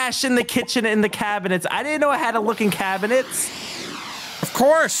much trash in the kitchen and in the cabinets. I didn't know I had to look in cabinets. Of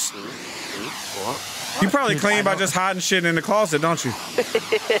course. You probably clean by just hiding shit in the closet, don't you?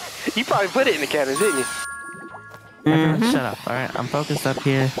 You probably put it in the cabinet, didn't you? Shut up. All right, I'm focused up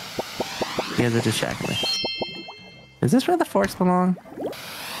here. You guys are distracting me. Is this where the forks belong?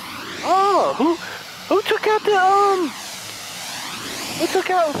 Oh, who took out the Who took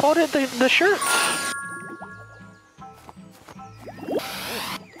out and folded the shirts?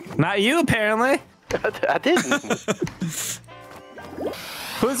 Not you, apparently. I didn't.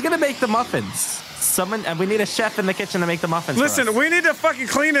 Who's gonna make the muffins? Someone. We need a chef in the kitchen to make the muffins. Listen, we need to fucking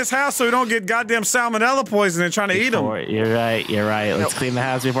clean this house so we don't get goddamn salmonella poisoning trying to eat them. You're right. You're right. Let's clean the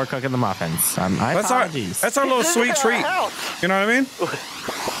house before cooking the muffins. My apologies. That's our little sweet treat. You know what I mean?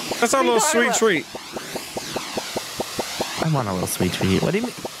 That's our little sweet treat. I want a little sweet treat. What do you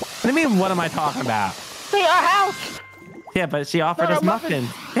mean? What do you mean? What am I talking about? Say our house. Yeah, but she offered us muffins.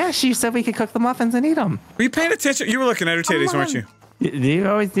 Yeah, she said we could cook the muffins and eat them. Were you paying attention? You were looking at her titties, weren't you? You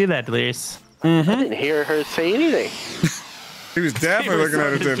always do that, Delirious. I didn't hear her say anything. He was definitely looking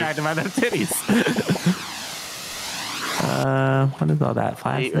at her titties. Distracted by those titties. What is all that?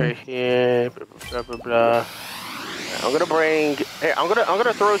 Plastic? Right here. Blah blah blah. I'm gonna bring. Hey, I'm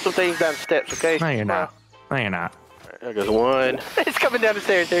gonna throw some things down the steps. Okay? No, you're not. No, you're not. There goes one. It's coming down the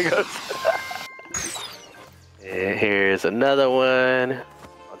stairs. There it goes. And here's another one.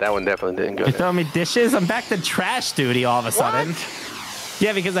 Oh, that one definitely didn't go. You're throwing me dishes? I'm back to trash duty all of a sudden.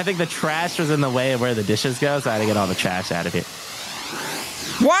 Yeah, because I think the trash was in the way of where the dishes go, so I had to get all the trash out of here.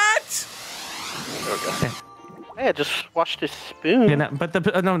 What? There we go. Hey, just wash this spoon. You know, but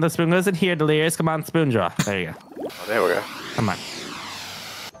the spoon goes in here, Delirious. Come on, spoon draw. There you go. Oh, there we go. Come on.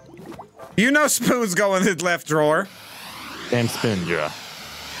 You know spoons go in his left drawer. Damn spoon draw.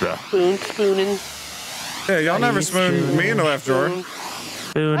 Spooning. Yeah, y'all never spoon me in the left drawer.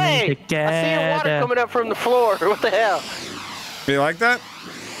 Spooning Hey, together. I see your water coming up from the floor. What the hell? You like that?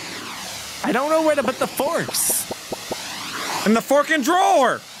 I don't know where to put the forks. In the forking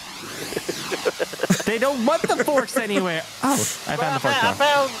drawer. They don't want the forks anywhere. Oh, I found the fork drawer.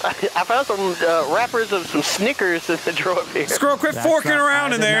 I found some wrappers of some Snickers in the drawer here. Scroll, quit forking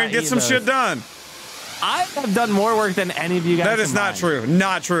around in there and get some shit done. I have done more work than any of you guys. That is not true.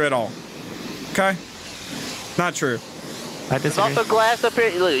 Not true at all. Okay? Not true. There's also glass up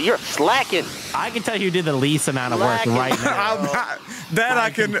here. Look, you're slacking. I can tell you did the least amount of work right now. I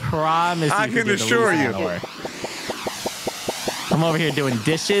can promise you. I can assure you. I'm over here doing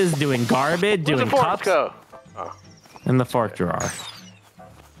dishes, doing garbage, doing cups. Go? In the fork drawer.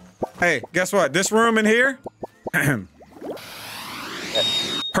 Hey, guess what? This room in here?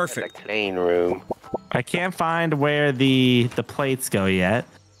 Perfect. The clean room. I can't find where the plates go yet.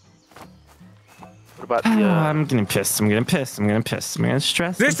 What about the? I'm getting pissed. I'm getting pissed. I'm getting pissed. I'm getting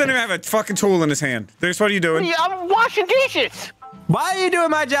stressed. This doesn't even have a fucking tool in his hand. This, what are you doing? I'm washing dishes. Why are you doing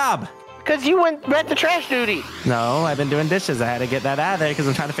my job? Because you went back to trash duty. No, I've been doing dishes. I had to get that out of there because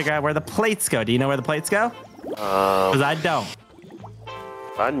I'm trying to figure out where the plates go. Do you know where the plates go? Because I don't.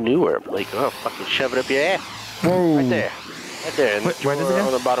 If I knew where, like, I'll fucking shove it up your ass. Whoa. Right there. Right there. In the Where does it go?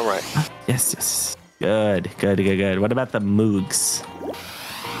 On the bottom right. Yes, yes. Good, good, good, good. What about the moogs?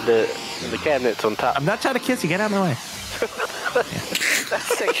 The cabinets on top. I'm not trying to kiss you. Get out of my way.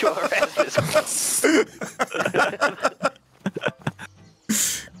 That's sexual harassment.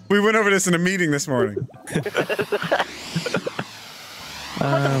 We went over this in a meeting this morning.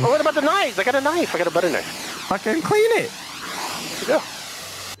 What about the knives? I got a knife. I got a butter knife. Fucking clean it. There you go.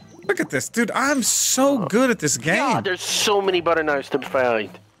 Look at this, dude. I'm so good at this game. God, there's so many butter knives to find.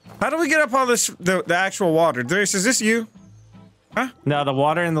 How do we get up all this, the actual water? Darius, is this you? Huh? No, the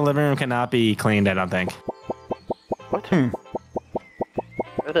water in the living room cannot be cleaned, I don't think. What?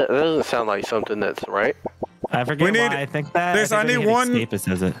 That doesn't sound like something that's right. I forget why I think that. I need one.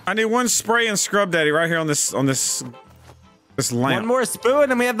 Says it. I need one spray and scrub daddy right here on this lamp. One more spoon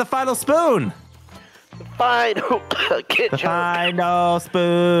and we have the final spoon. Final The final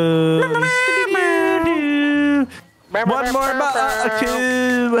spoon. One more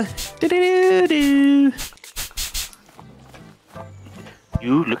cube.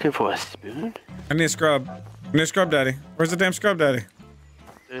 You looking for a spoon? I need a scrub. I need a scrub daddy. Where's the damn scrub daddy?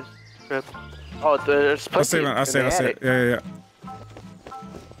 Oh, there's plenty. I see it. Yeah.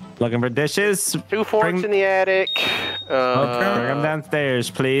 Looking for dishes. 2 forks in the attic. Okay. Bring them downstairs,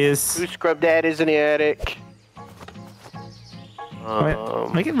 please. 2 scrub daddies in the attic.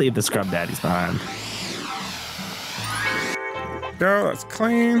 We can leave the scrub daddies behind. Go, that's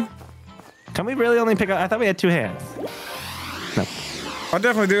clean. Can we really only pick up? I thought we had 2 hands. No. I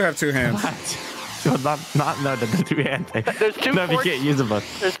definitely do have 2 hands. Well, no, the 2 hand thing. There's 2 No, you forks. can't use them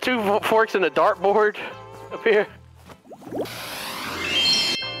both. There's 2 forks in the dartboard up here.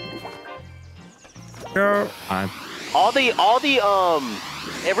 Go. Fine. All the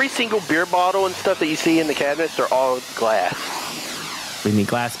every single beer bottle and stuff that you see in the cabinets are all glass. We need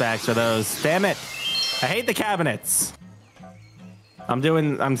glass bags for those. Damn it! I hate the cabinets.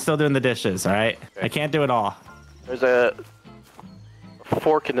 I'm still doing the dishes. All right. Okay. I can't do it all. There's a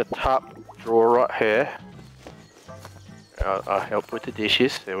fork in the top drawer right here. I'll help with the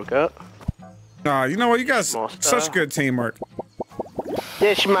dishes. There we go. Nah, you know what? You guys Master. such good teamwork.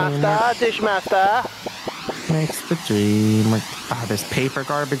 Dishmaster, dishmaster. Makes the dream work. Ah, there's paper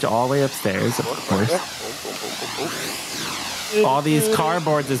garbage all the way upstairs, of course. All these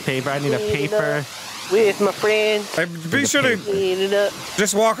cardboards is paper. I need a paper. With my friends. Hey, be sure to Clean it up.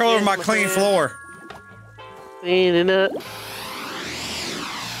 just walk all over my clean floor. Clean it up.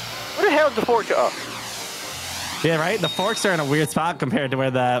 Where the hell's the fork? Oh. Yeah, right? The forks are in a weird spot compared to where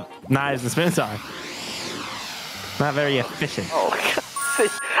the knives and spoons are. Not very efficient. Oh, God.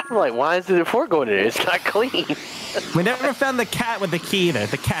 I'm like, why is the fork going in there? It's not clean. We never found the cat with the key either.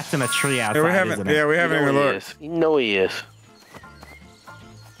 The cat's in a tree outside. Yeah, we haven't. Isn't it? Yeah, we haven't even looked. You know he is.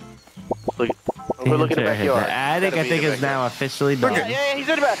 Look, we're looking in the backyard. The attic, I think, is now officially done. Yeah, he's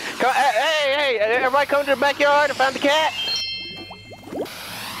in the back. Hey, everybody come to the backyard and find the cat.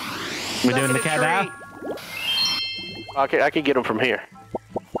 We're doing the cat now? Okay, I can get him from here.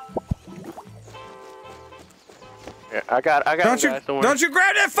 Yeah, I got Don't him, guys. you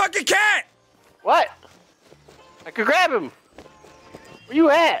grab that fucking cat! What? I could grab him. Where you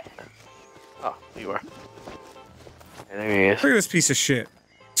at? Oh, there you are. And there he is. Look at this piece of shit.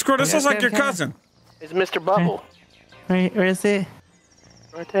 Squirt, this looks like your cousin. It's Mr. Bubble. Where is it?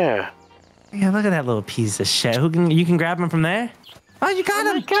 Right there. Yeah, look at that little piece of shit. You can grab him from there? Oh, you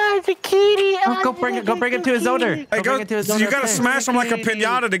got him! God, it's a kitty. Oh, go bring it to his owner. Hey, Bring it to his owner you gotta upstairs. smash him like a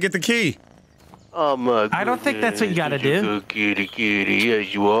pinata to get the key. Oh my I don't think that's what you gotta do. Kitty,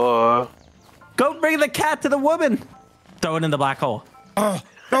 yes you are. Go bring the cat to the woman. Throw it in the black hole. Oh,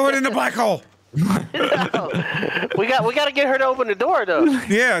 throw it in the black hole. We got to get her to open the door though.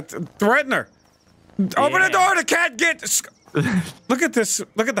 Yeah, threaten her. Open the door. The cat gets. Look at this.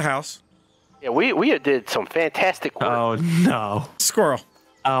 Look at the house. Yeah, we did some fantastic work. Oh no. Squirrel.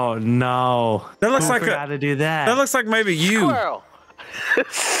 Oh no. That looks Who like forgot to do that. That looks like maybe you. Squirrel.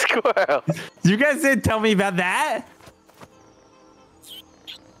 Squirrel. You guys didn't tell me about that.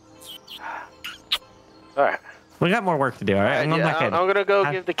 All right. We got more work to do. All right. I'm gonna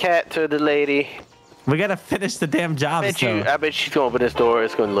go give the cat to the lady. We gotta finish the damn job. I bet she's gonna open this door.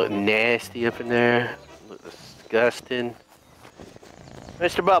 It's gonna look nasty up in there. Look disgusting.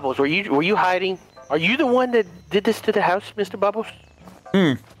 Mr. Bubbles, were you hiding? Are you the one that did this to the house, Mr. Bubbles?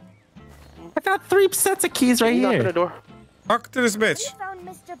 I got 3 sets of keys right Knock on the here. door. Talk to this bitch. Have you found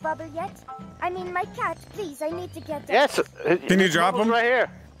Mr. Bubble yet? I mean, my cat. Please, I need to get that. Yes. Can you drop Bubbles him? right here?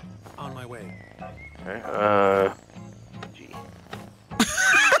 On my way. Okay, gee.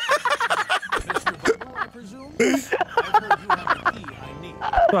 Mr. Bubble, I presume? I've heard you have a key I need.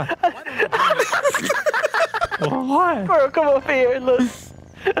 What? Why don't you bring it? What? Girl, come over here and look.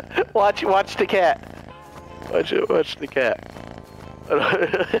 Watch the cat. Watch the cat.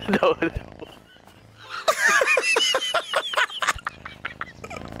 No.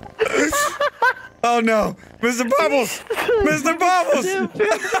 Oh no, Mr. Bubbles! Mr. Bubbles!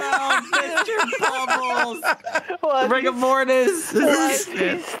 Mr. Bubbles! Why Rigor mortis! is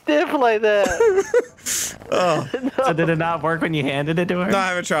he stiff like that? Oh. So did it not work when you handed it to her? No, I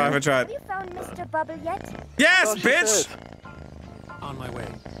haven't tried. Have you found Mr. Bubble yet? Yes, Oh, she bitch! says. On my way.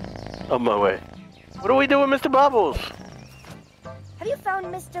 On my way. What do we do with Mr. Bubbles? Have you found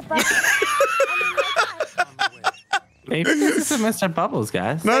Mr. Bubble? I mean, my cat. On my way. Maybe this is Mr. Bubbles,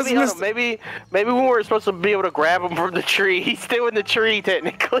 guys. No, Maybe, it's maybe we weren't supposed to be able to grab him from the tree. He's still in the tree,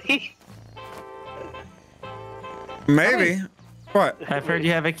 technically. Maybe. What? I've heard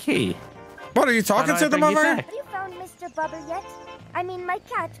you have a key. What, are you talking How do I to them bring you over here? back? Have you found Mr. Bubble yet? I mean, my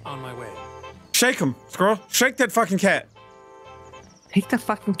cat. On my way. Shake him, squirrel. Shake that fucking cat. Take the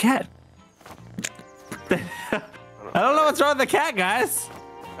fucking cat. I don't know what's wrong with the cat, guys.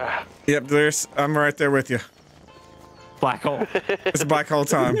 Yep, I'm right there with you. Black hole. It's black hole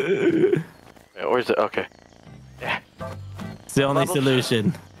time. Yeah, where's it? Okay. It's the only Bubbles.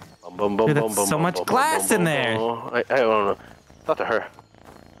 solution. Dude, that's so much glass in there. I don't know. Talk to her.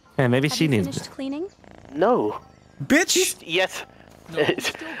 Yeah, maybe Have she you needs finished cleaning? No. Bitch! Yes. No,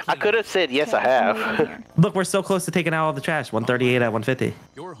 still I could have said yes, I Okay, I'm have. leaving here. Look, we're so close to taking out all the trash. 138 at 150.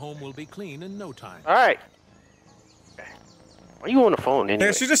 Your home will be clean in no time. All right. Why are you on the phone anyway?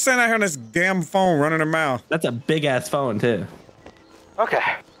 Yeah, she's just standing out here on this damn phone running her mouth. That's a big ass phone too. Okay.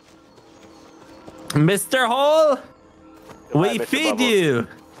 Mr. Hole, Goodbye, we Mr. feed Bubbles. you,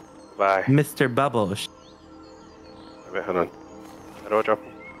 Bye. Mr. Bubbles. Wait, hold on. How do I drop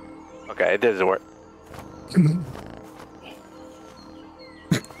him? Okay, it doesn't work.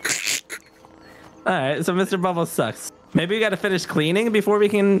 All right, so Mr. Bubbles sucks. Maybe we got to finish cleaning before we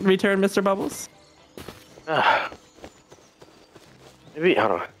can return Mr. Bubbles. Maybe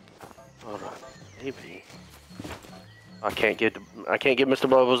hold on. Hold on. Maybe I can't give Mr.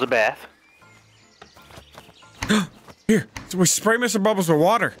 Bubbles a bath. Here, so we spray Mr. Bubbles with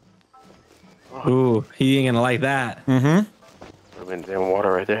water. Ooh, he ain't gonna like that. I'm in damn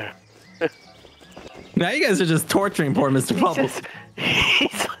water right there. Now you guys are just torturing poor Mr. Bubbles.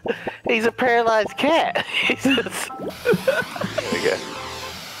 He's a paralyzed cat. He's just... There we go.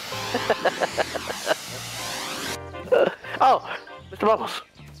 Oh, Mr. Bubbles.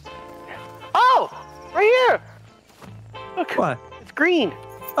 Oh, right here. Look. What? It's green.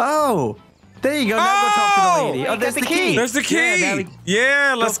 Oh, there you go. Now go talk to the lady. Wait, Oh, there's got the the key. key. There's the key.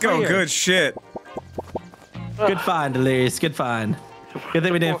 Yeah, let's go. clear. Good shit. Good find, Delirious. Good find. Good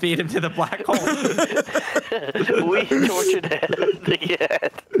thing we didn't feed him to the black hole. We tortured the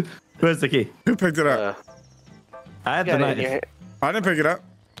cat. Where's the key? Who picked it up? I had the Got it in your knife. hand. I didn't pick it up.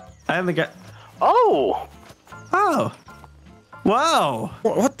 I haven't got. Oh. Oh. Whoa.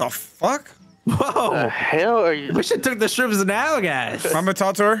 What the fuck? The Whoa. hell are you? We should took the shrooms now, guys. I'm gonna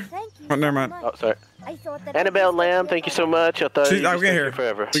talk to her. Thank you Oh, never so mind. much. Oh, sorry. I thought that Annabelle Lamb, thank you so much. I thought She- you I just can stayed hear here her.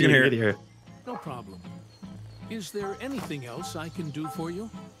 forever. We can hear Get it. here. No problem. Is there anything else I can do for you?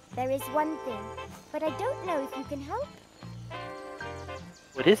 There is one thing, but I don't know if you can help.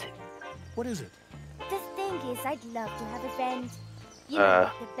 What is it? What is it? The thing is, I'd love to have a friend. You know,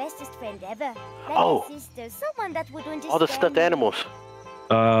 like the bestest friend ever. Like Oh. a sister, someone that would understand All the stuffed me. animals.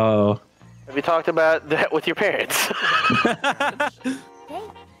 Oh. Have you talked about that with your parents?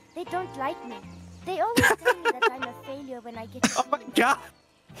 They don't like me. They always tell me that I'm a failure when I get to Oh my school. god.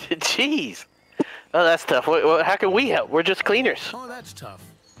 Jeez. Oh, that's tough. How can we help? We're just cleaners. Oh, that's tough.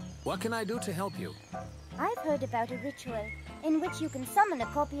 What can I do to help you? I've heard about a ritual in which you can summon a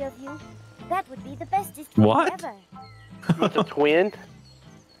copy of you. That would be the bestest friend What? ever. With a twin.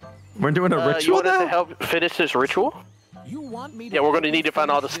 We're doing a You ritual want us to now? help finish this ritual? You want me to? Yeah, we're going to need to find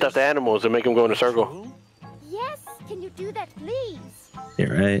all the stuffed animals and make them go in a circle. Yes, can you do that, please?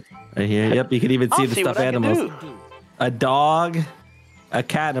 You're right. Right here. Yep, you can even see I'll the see what stuffed I can animals. do. A dog, a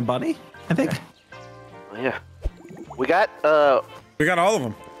cat, and a bunny, I think. Oh, yeah. We got We got all of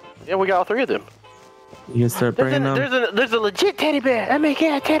them. yeah, we got all three of them. You can start bringing them. There's a legit teddy bear. I mean,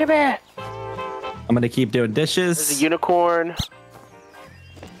 yeah, teddy bear. I'm gonna keep doing There's a dishes. unicorn.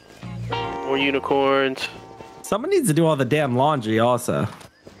 More unicorns. Someone needs to do all the damn laundry also.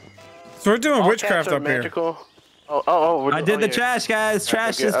 So we're doing All witchcraft cats are up here. magical. Oh, I did the trash, guys.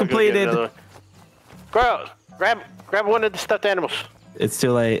 Trash is I'll go get completed. another one. Girl, grab one of the stuffed animals. It's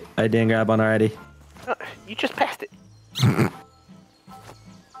too late. I didn't grab one already. You just passed it.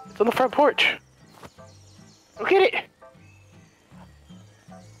 It's on the front porch. Go get it.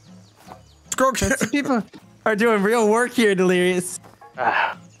 Scroll cat. People are doing real work here, Delirious.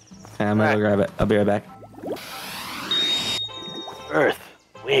 Ah, I'm gonna go grab it. I'll be right back. earth,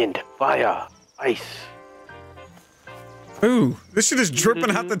 wind, fire, ice. Ooh, this shit is dripping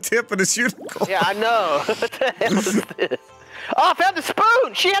out the tip of this unicorn. Yeah, I know. What the hell is this? Oh, I found the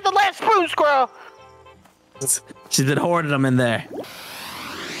spoon. She had the last spoon, squirrel. She's been hoarding them in there. Look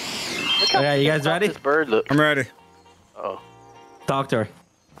how Okay, you guys pissed off ready? This bird look. I'm ready. Oh, Talk to her.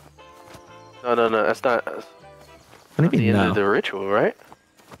 no. That's not What do the you end mean of no? the ritual, right?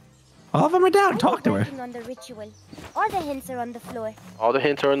 All of them are down. I'm Talk to her. working on the ritual. All the hints are on the floor. All the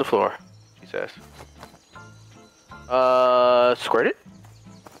hints are on the floor, she says. Squirt it.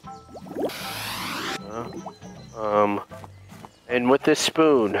 And with this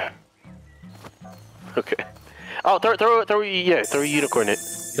spoon. Okay. Oh, throw a unicorn in it.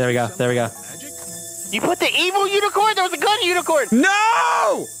 There we go. There we go. Magic? You put the evil unicorn? There was a good unicorn!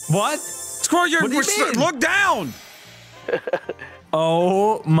 No! What? Squirrel, What do you mean? look down.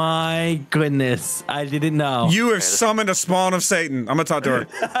 Oh my goodness. I didn't know. You have summoned a spawn of Satan. I'm gonna talk to her.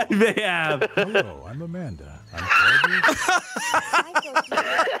 I may have. Hello, I'm Amanda. I'm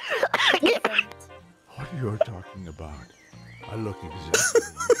 12 years. What you're talking about? I look exactly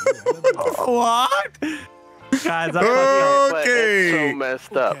like you. What? Guys, I'm But Okay. it's so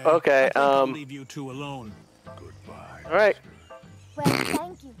messed up. Okay, I'll leave you two alone. Goodbye. alright. Well,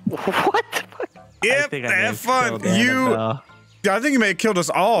 thank you. What? Yep, think I may have have fun. killed Annabelle. I think you may have killed us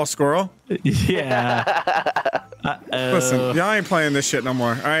all, Squirrel. Yeah. Listen, y'all ain't playing this shit no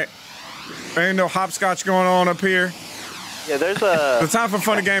more. All right. There ain't no hopscotch going on up here. Yeah, there's a. The time for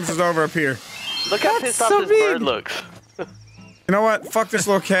funny games is over up here. Look how pissed off this bird looks. You know what? Fuck this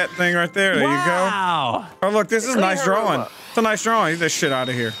little cat thing right there. There you go. Wow. Oh, look, this is a nice drawing. It's a nice drawing. Get this shit out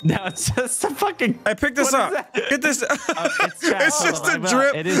of here. No, it's just a fucking. Hey, pick this up. Get this. It's just a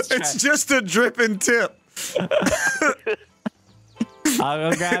drip. It's just a dripping tip.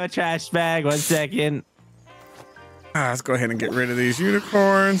 I'll go grab a trash bag. 1 second. Let's go ahead and get rid of these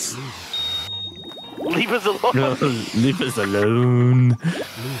unicorns. Leave us alone. Leave us alone.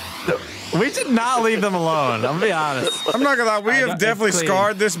 We should not leave them alone. I'm gonna be honest. I'm not gonna lie. We have definitely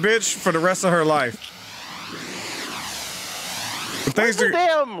scarred this bitch for the rest of her life. Where's the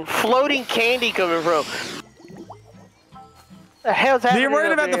damn floating candy coming from? The hell's happening? You're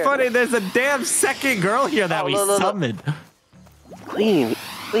worried about the funny. There's a damn second girl here that we summoned. Cleaning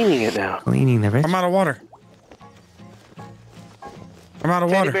it now. Cleaning the rich. I'm out of water. I'm out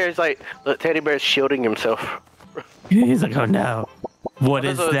of water. Teddy Bear's like, look, Teddy Bear's shielding himself. He's like, oh no. What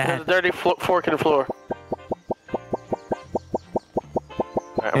is that? There's a dirty fork in the floor.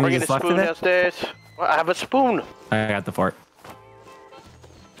 Alright, I'm bringing the spoon downstairs. Well, I have a spoon. I got the fork.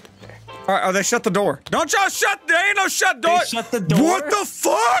 Alright, oh, they shut the door. Don't y'all shut, there ain't no shut door. They shut the door? What the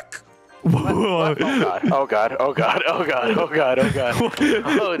fuck? Whoa. Oh god, oh god, oh god, oh god, oh god, oh god. Oh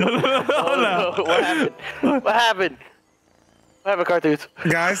no. Oh no. What happened? What happened? What happened, CaRtOoNz?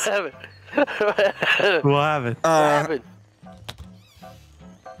 Guys? What happened? What happened? What happened?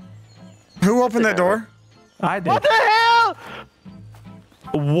 Who opened that door? I did. What the hell?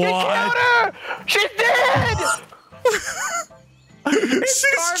 What? You killed her! She's dead!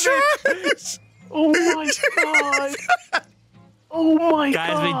 She's trash! Oh my god! Oh my god!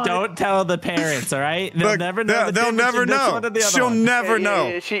 Guys, we don't tell the parents, all right? They'll never know. They'll never know. She'll never know.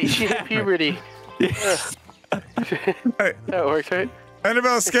 Yeah, she hit puberty. Yeah. Hey, that works, right?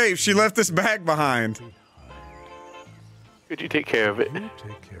 Annabelle escaped. She left this bag behind. Could you take care of it? You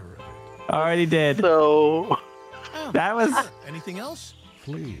take care of it. Already did. So that was. Anything else?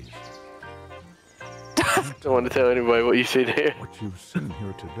 Please. Don't want to tell anybody what you see there. What you've seen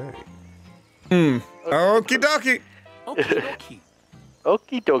here today. Okie dokie.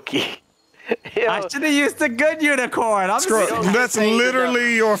 Okie dokie. I should have used a good unicorn. I'm That's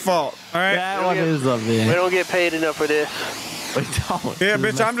literally your fault. All right. That one is up there. We don't get paid enough for this. We don't. Yeah,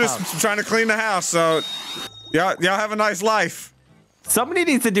 bitch. I'm just trying to clean the house. So y'all have a nice life. Somebody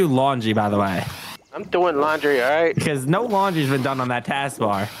needs to do laundry, by the way. I'm doing laundry, all right? Because no laundry's been done on that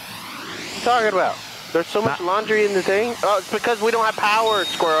taskbar. What are you talking about? There's so much laundry in the thing. Oh, it's because we don't have power,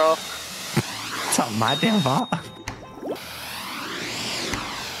 squirrel. It's not my damn fault.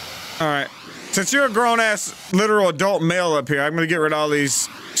 All right. Since you're a grown-ass, literal adult male up here, I'm going to get rid of all these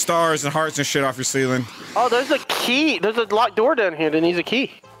stars and hearts and shit off your ceiling. Oh, there's a key. There's a locked door down here that needs a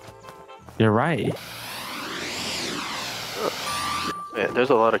key. You're right. Yeah, there's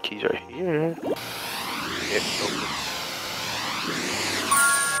a lot of keys right here.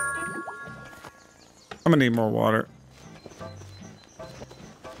 I'm going to need more water.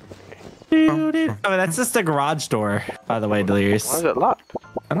 Oh, that's just a garage door, by the way, Delirious. Why is it locked?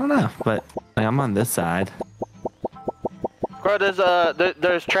 I don't know, but I'm on this side. Bro,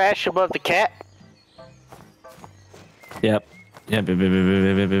 there's trash above the cat. Yep. Yep. Oh,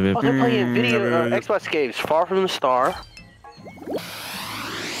 they're playing video Xbox games. Far from the Star.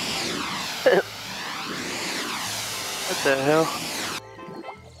 What the hell?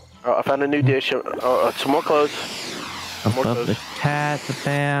 Oh, I found a new dish. Oh, some more clothes. Above the cat,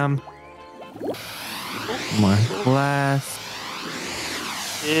 bam. More glass.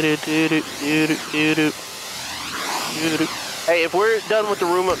 Hey, if we're done with the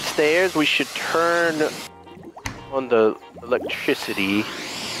room upstairs, we should turn on the electricity.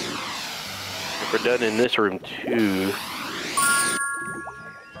 If we're done in this room too.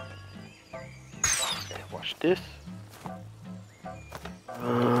 Okay, watch this.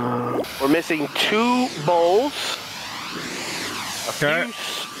 We're missing 2 bowls, a few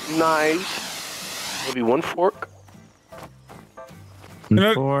knives, maybe 1 fork.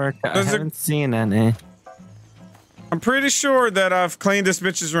 Fork. I haven't seen any. I'm pretty sure that I've cleaned this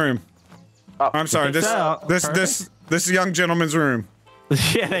bitch's room. Oh, I'm sorry. This young gentleman's room.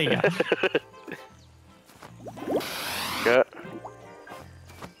 Yeah, there you go. Good.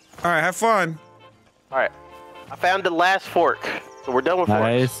 All right, have fun. All right, I found the last fork, so we're done with forks.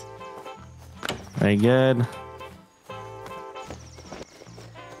 Nice. Very good.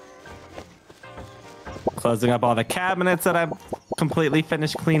 Closing up all the cabinets that I've completely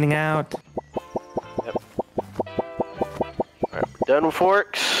finished cleaning out. Yep. All right, we're done with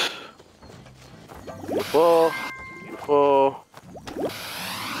forks. Beautiful. Beautiful.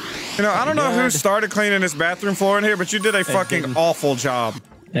 You know, I don't know who started cleaning this bathroom floor in here, but you did a fucking awful job.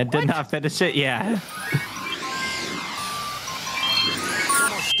 It did not finish it. Yeah.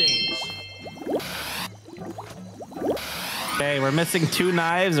 Okay, we're missing 2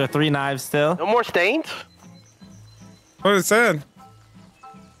 knives or 3 knives still. No more stains? What it said?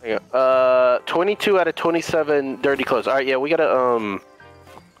 22 out of 27 dirty clothes. All right, yeah, we gotta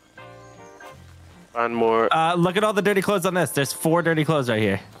find more. Look at all the dirty clothes on this. There's 4 dirty clothes right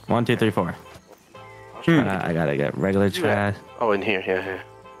here. 1, 2, 3, 4. I gotta get regular trash. Oh, in here, yeah.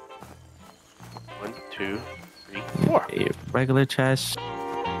 1, 2, 3, 4. Regular trash.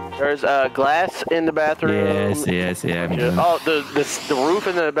 There's glass in the bathroom. Yes. Oh, the roof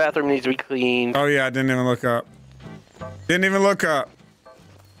in the bathroom needs to be cleaned. Oh yeah, I didn't even look up. Didn't even look up.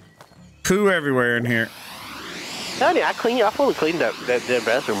 Poo everywhere in here. Honey, I fully cleaned that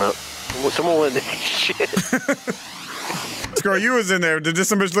bathroom up. Someone went in there. Shit. Scroll, you was in there. Did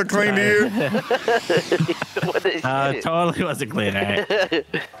this bitch look clean to you? Totally wasn't clean. Right?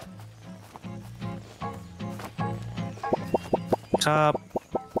 Cup.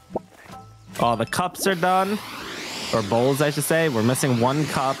 All the cups are done, or bowls, I should say. We're missing 1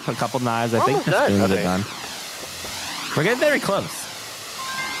 cup, a couple knives. I think the spoons are done. We're getting very close.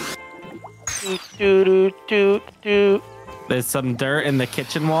 There's some dirt in the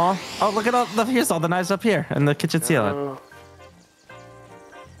kitchen wall. Oh, look at here's all the knives up here in the kitchen ceiling.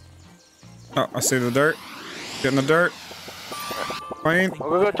 Oh, I see the dirt. Getting the dirt. Clean.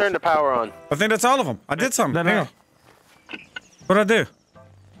 We're gonna turn the power on. I think that's all of them. I did something. Hang on. What'd I do?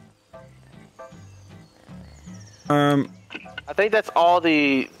 I think that's all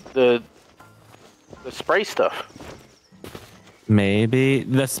the spray stuff. Maybe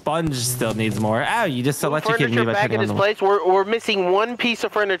the sponge still needs more. Ow! You just electrocuted me by back in its place. We're missing 1 piece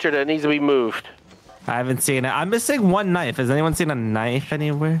of furniture that needs to be moved. I haven't seen it. I'm missing 1 knife. Has anyone seen a knife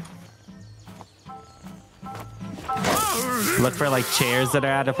anywhere? Look for like chairs that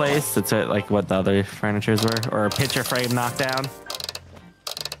are out of place. That's like what the other furnitures were, or a picture frame knocked down.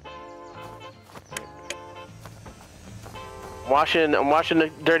 I'm washing the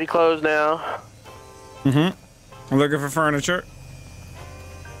dirty clothes now. I'm looking for furniture.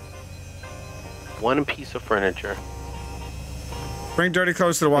 1 piece of furniture. Bring dirty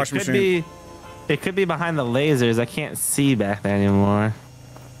clothes to the washing machine. It could be behind the lasers. I can't see back there anymore.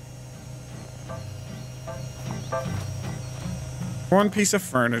 1 piece of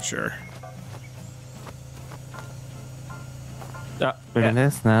furniture. Oh, look at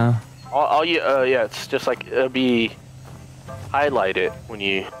this now. Yeah, it's just like it'll be highlighted when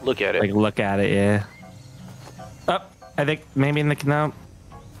you look at it. Like look at it, yeah. Oh, I think maybe in the no.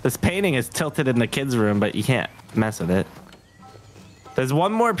 This painting is tilted in the kids' room, but you can't mess with it. There's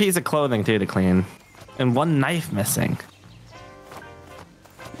 1 more piece of clothing too to clean, and 1 knife missing.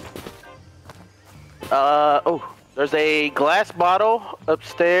 There's a glass bottle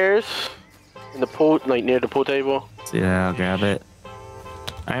upstairs in the pool, like near the pool table. Yeah, I'll grab it.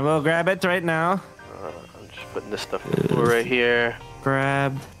 I will grab it right now. I'm just putting this stuff in the pool right here.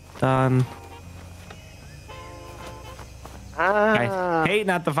 Grabbed, done. I hate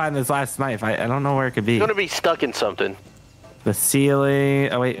not to find this last knife. I don't know where it could be. It's gonna be stuck in something. The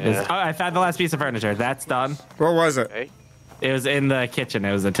ceiling. Oh wait, I found the last piece of furniture. That's done. What was it? Okay. It was in the kitchen.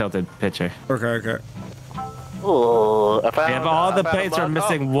 It was a tilted picture. Okay. Oh, We have all the plates. We're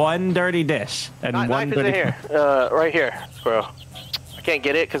missing 1 dirty dish and 1 dirty. Here, right here, squirrel. I can't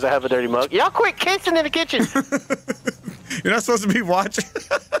get it because I have a dirty mug. Y'all quit kissing in the kitchen. You're not supposed to be watching.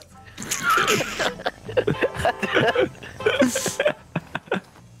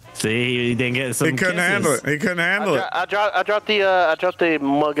 See, he didn't get some. He couldn't handle it. He couldn't handle it. I dropped the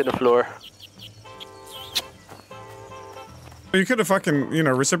mug in the floor. You could have fucking,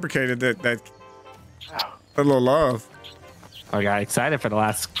 reciprocated that little love. I got excited for the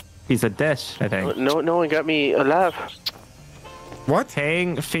last piece of dish, I think. No one got me alive. What?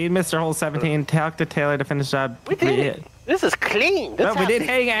 Feed Mr. Hole 17. Talk to Taylor to finish the job. We did it. This is clean. No, we didn't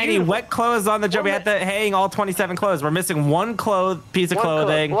hang any wet clothes on the job. We had to hang all 27 clothes. We're missing 1 piece of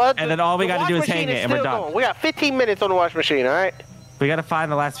clothing, and then all we got to do is hang it, and we're done. We got 15 minutes on the wash machine, all right? We got to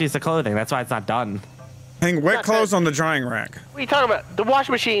find the last piece of clothing. That's why it's not done. Hang wet clothes on the drying rack. What are you talking about? The wash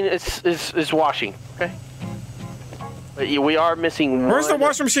machine is washing, okay? But we are missing Where's the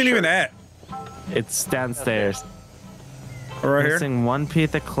washing machine even at? It's downstairs. Right here? Missing 1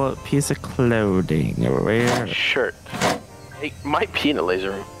 piece of clothing. Where? Shirt. It might be in the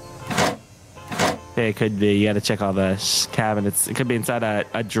laser room. Yeah, it could be. You got to check all the cabinets. It could be inside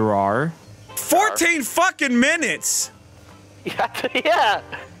a drawer. 14 fucking minutes! Yeah.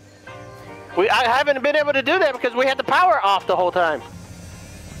 I haven't been able to do that because we had the power off the whole time.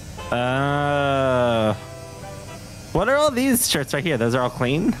 What are all these shirts right here? Those are all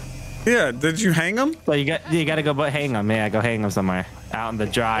clean? Yeah, did you hang them? Well, you got to go hang them. Yeah, go hang them somewhere out in the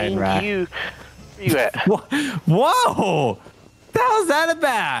dry and rack. Where you at? Whoa! The hell's that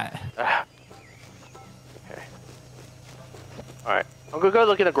about? Okay. All right, I'm gonna go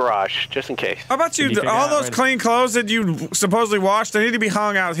look in the garage just in case. How about you? All those clean clothes that you supposedly washed, they need to be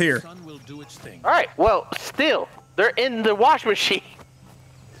hung out here. All right. Well, still, they're in the wash machine.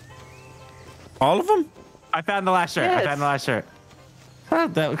 All of them? I found the last shirt. Yes. I found the last shirt. Oh,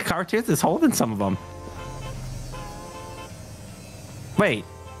 the CaRtOoNz is holding some of them. Wait.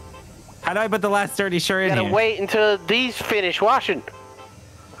 How do I put the last dirty shirt in here? You gotta wait until these finish washing.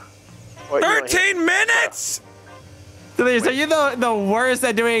 13 minutes? So are you the worst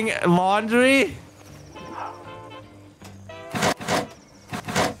at doing laundry?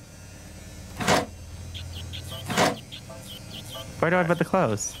 Where do I put the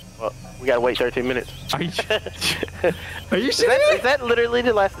clothes? Well, we gotta wait 13 minutes. Are you Is that literally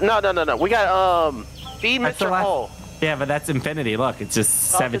the last? No. We got feed Mr. Hole. Yeah, but that's infinity. Look, it's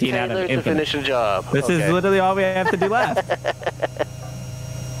just 17 out of infinite. To finish the job. This is literally all we have to do left.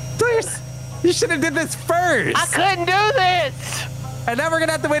 Please, you should have did this first. I couldn't do this. And now we're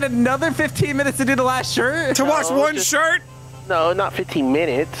gonna have to wait another 15 minutes to do the last shirt. To wash one shirt? No, not 15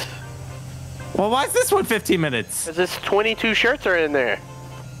 minutes. Well, why is this one 15 minutes? Because this 22 shirts are in there.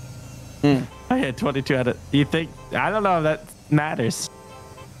 I had 22 out of. You think? I don't know if that matters.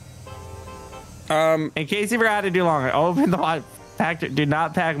 In case you forgot how to do longer, open the wash. Do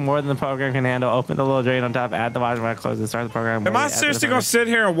not pack more than the program can handle. Open the little drain on top. Add the wash when close and start the program. Am I seriously gonna sit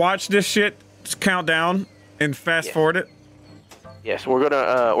here and watch this shit count down and fast forward it? Yes, we're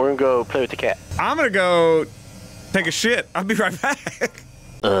gonna go play with the cat. I'm gonna go take a shit. I'll be right back.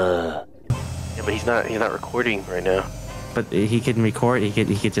 Yeah, but he's not recording right now. But he can record. He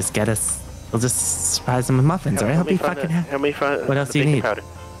could just get us. We'll just surprise him with muffins, right? He'll be fucking happy. What else do you need? Powder.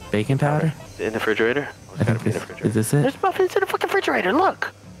 Bacon powder? In the refrigerator? Is this it? There's muffins in the fucking refrigerator.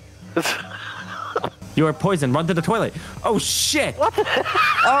 Look. You are poisoned. Run to the toilet. Oh shit! What?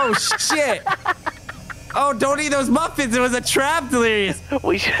 Oh shit! Oh, don't eat those muffins. It was a trap, Delirious.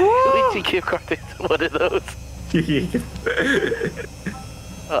 We should give CaRtOoNz one of those.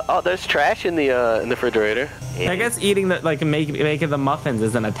 Oh, there's trash in the refrigerator. I guess eating making the muffins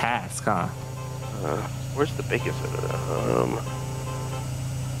isn't a task, huh? Where's the bacon soda?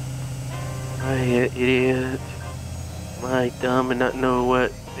 My idiot. My dumb and not know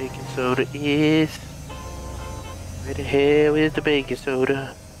what baking soda is. Where the hell is the baking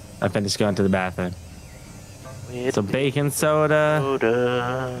soda? I finished going to the bathroom. So baking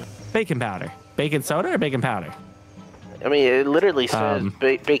soda. Bacon powder. Bacon soda or bacon powder? I mean, it literally says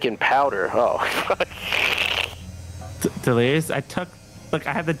bacon powder. Oh. Delirious, I took. Look,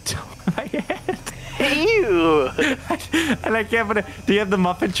 I have the in my hand. Ew. And I can't put it. Do you have the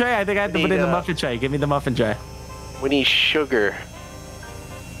muffin tray? I think I have to put it in the muffin tray. Give me the muffin tray. We need sugar.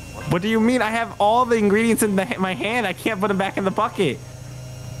 What do you mean? I have all the ingredients in my hand. I can't put them back in the bucket.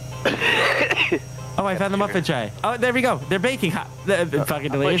 Oh, I found the muffin tray. Oh, there we go. They're baking hot.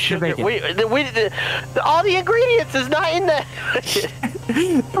 Fucking delicious. They're baking. All the ingredients is not in there.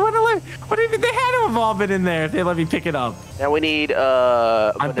 What if they had to have all been in there if they let me pick it up? Now we need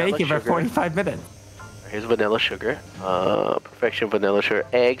I'm baking for 45 minutes. Here's vanilla sugar. Perfection vanilla sugar.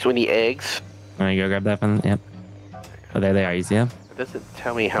 Eggs. We need eggs. Let me go grab that one. Yep. Oh, there they are. You see them? It doesn't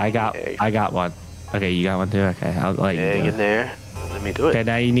tell me how many eggs. I got one. Okay, you got one too? Okay, I'll let you egg in there. Let me do it. Okay,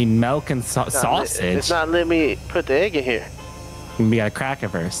 now you need milk and sausage. It's not letting me put the egg in here. We gotta crack it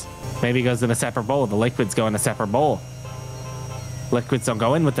first. Maybe it goes in a separate bowl. The liquids go in a separate bowl. Liquids don't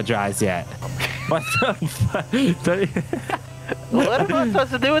go in with the dries yet. What the fuck? What am I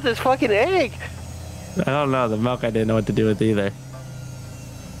supposed to do with this fucking egg? I don't know. The milk I didn't know what to do with either.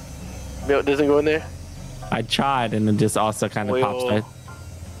 Milk doesn't go in there? I tried and it just also kind of pops right.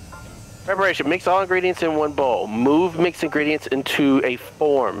 Preparation. Mix all ingredients in one bowl. Move mixed ingredients into a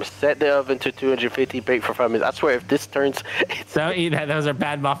form. Set the oven to 250. Bake for 5 minutes. I swear, if this turns... Don't eat that. Those are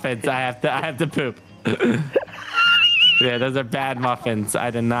bad muffins. I have to poop. Yeah, those are bad muffins. I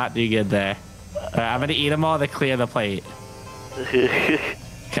did not do good there. All right, I'm going to eat them all to clear the plate.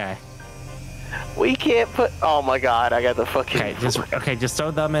 Okay. We can't put... Oh, my God. I got the fucking... Okay, just throw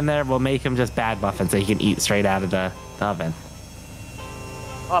them in there. We'll make them just bad muffins that you can eat straight out of the oven.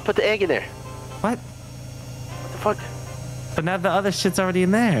 Oh, put the egg in there. What? What the fuck? But now the other shit's already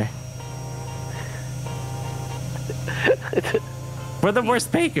in there. We're the worst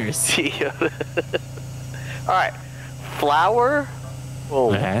bakers. All right. Flour.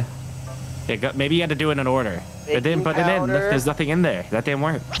 Oh. Okay. Yeah, maybe you had to do it in order. It didn't put it in. Look, there's nothing in there. That didn't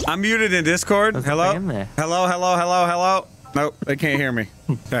work. I'm muted in Discord. There's Hello? nothing in there. Hello. Nope, they can't hear me.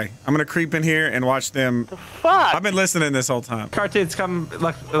 Okay, I'm gonna creep in here and watch them. Fuck. I've been listening this whole time. CaRtOoNz, come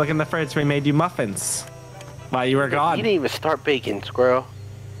look in the fridge. We made you muffins while you were gone. You didn't even start baking, squirrel.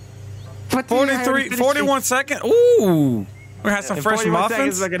 41 seconds. Ooh, we had some In fresh 41 muffins.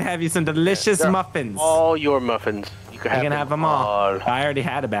 seconds, we're gonna have you some delicious muffins. All your muffins. You can You can have them all. I already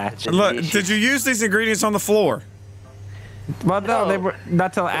had a batch. Look, did you use these ingredients on the floor? Well, no, they were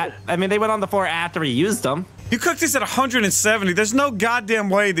not till. I mean, they went on the floor after we used them. You cooked these at 170. There's no goddamn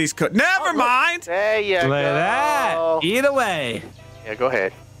way these cooked. Never mind. There you Look go. at that. Eat away. Yeah, go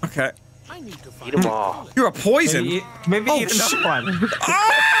ahead. Okay. Eat them all. You're a poison. Maybe Oh, eat enough one.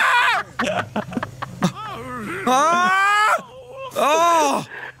 Oh!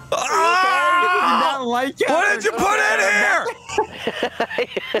 Not like it. What did you put in here?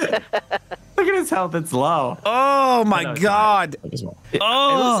 Look at his health. It's low. Oh my God. It looks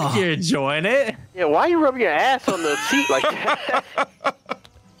like you're enjoying it. Yeah, why you rubbing your ass on the seat like that?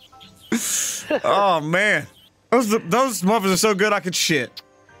 Oh man. Those muffins are so good I could shit.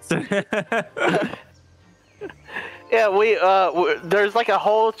 Yeah, we there's like a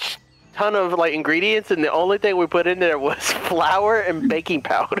whole ton of like ingredients, and the only thing we put in there was flour and baking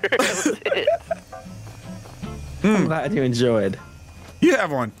powder. That was it. I'm glad you enjoyed. You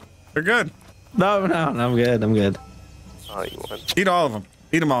have one. They're good. No, I'm good. I'm good. Oh, you want? Eat all of them.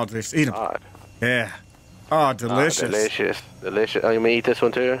 Eat them all, Eat them. God. Yeah. Oh, delicious. Delicious. Oh, you mean eat this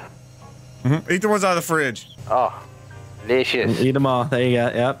one too? Eat the ones out of the fridge. Oh, delicious. Eat them all. There you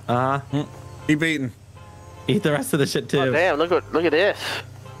go. Yep. Keep eating. Eat the rest of the shit too. Oh, damn! Look at this.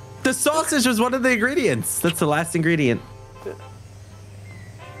 The sausage was one of the ingredients. That's the last ingredient.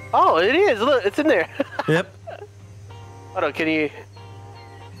 Oh, it is. Look, it's in there. Yep. Hold on, can you?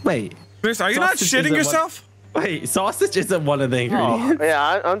 Wait. Chris, are you not Sausage shitting isn't yourself? Wait, sausage isn't one of the ingredients. Oh,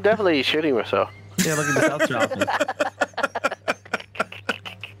 yeah, I'm definitely shitting myself. Yeah, look at the sauce dropping.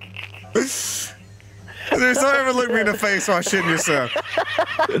 There's don't ever look me in the face while shitting yourself.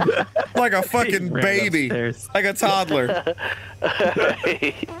 Like a fucking baby. Upstairs. Like a toddler.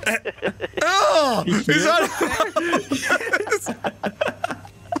 Oh! He's on.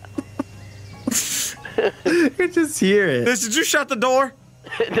 You can just hear it. Did you shut the door?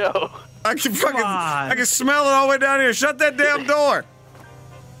 No. I can on. I can smell it all the way down here. Shut that damn door.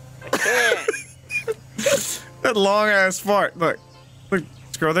 That long ass fart. Look,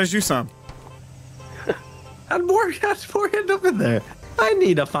 Squirrel, there's you some. How'd more end up in there? I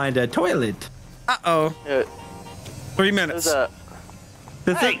need to find a toilet. Uh-oh. 3 minutes.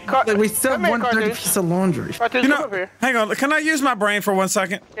 Hey, We still have come here, one dirty CaRtOoNz. piece of laundry. CaRtOoNz, You come know, up here. hang on. Can I use my brain for 1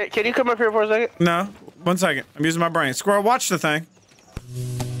 second? Can you come up here for a second? No. 1 second. I'm using my brain. Squirrel, watch the thing.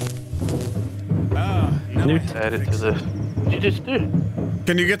 Add it to the. What you just do?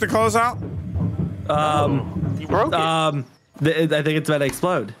 Can you get the clothes out? You broke it. I think it's about to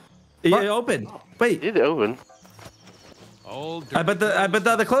explode. It opened. Wait, It open. I put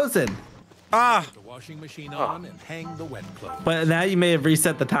the other clothes in. Ah, The washing machine on and hang the wet clothes. But now you may have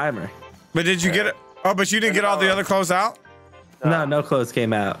reset the timer. but did you get it? Oh, but you didn't get all the other clothes out? No clothes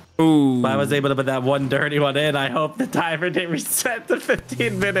came out. Ooh. But I was able to put that one dirty one in. I hope the timer didn't reset to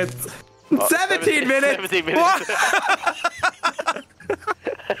 15 minutes. 17 minutes. 17 minutes.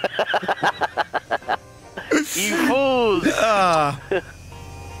 You fools! Are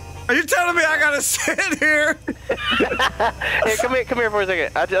you telling me I gotta sit here? Hey, come here for a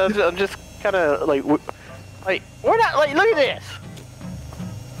second. I'm just kind of like we're not like. Look at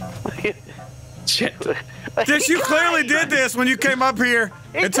this. Shit. This, you clearly did this when you came up here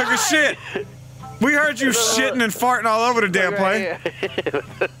and took a shit. We heard you shitting and farting all over the damn place.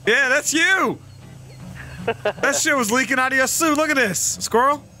 Yeah, that's you. That shit was leaking out of your suit. Look at this,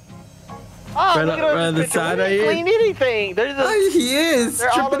 Squirrel. Oh, Right look at on those the pictures. side We right didn't here. clean anything. There's a, He is they're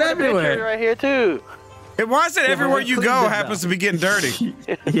all tripping over the picture everywhere. right here too. And why is it everywhere we you cleaned go it happens now. to be getting dirty?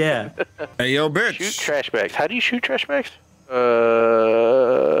 Yeah. Hey, yo, bitch. Shoot trash bags. How do you shoot trash bags?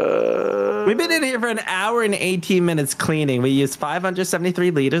 We've been in here for an hour and 18 minutes cleaning. We used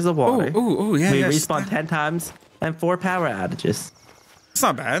 573 liters of water. Ooh, yeah, We yeah. respawned 10 times and 4 power outages. It's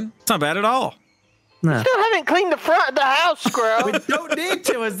not bad. It's not bad at all. No. Still haven't cleaned the front of the house, Squirrel. We don't need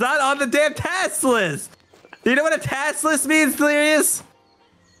to. It's not on the damn task list. Do you know what a task list means, Delirious?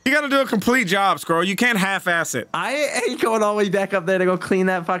 You got to do a complete job, Squirrel. You can't half-ass it. I ain't going all the way back up there to go clean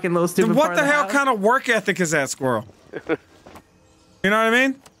that fucking little stupid Then what part the of the hell house. kind of work ethic is that, Squirrel? You know what I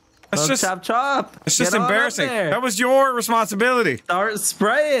mean? That's Well, just chop chop. it's just Get on up embarrassing. there. That was your responsibility. Start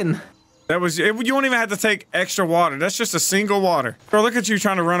spraying. That was it. You won't even have to take extra water. That's just a single water. Bro, look at you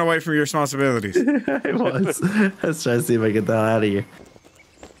trying to run away from your responsibilities. I was. Let's try to see if I can get the hell out of here.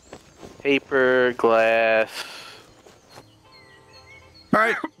 Paper, glass. All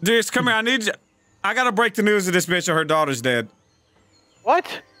right, dudes, come here. I gotta break the news of this bitch or her daughter's dead.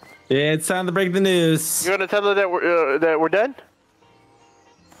 What? Yeah, it's time to break the news. You want to tell her that we're done?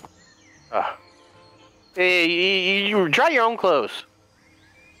 Hey, you dry your own clothes.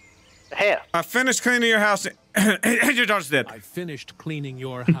 Hell. I finished cleaning your house and your daughter's dead. I finished cleaning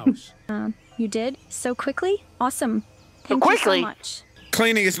your house. You did? So quickly? Awesome. So Thank quickly? you so much.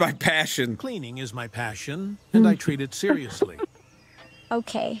 Cleaning is my passion. Cleaning is my passion, and I treat it seriously.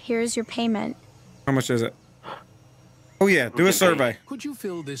 Okay, here's your payment. How much is it? Oh yeah, do a survey. Could you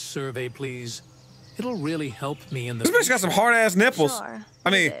fill this survey, please? It'll really help me in the This bitch got some hard ass nipples. Sure. I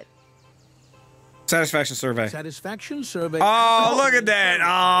What is mean, it? satisfaction survey. satisfaction survey. Oh, look at that.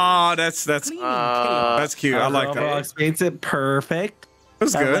 Oh, that's Cleaning chaos. that's cute. I like Overall that. experience it perfect.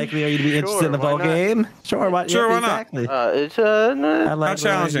 That's How good. likely are you to be interested in the why ball not? game? Sure, why, Sure, yeah, why not? exactly. It's I Not like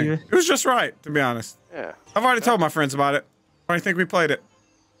challenging. you. It was just right, to be honest. yeah. I've already told my friends about it. I think we played it.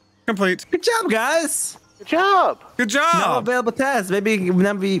 Complete. Good job, guys. Good job. Good No job. available tests. Maybe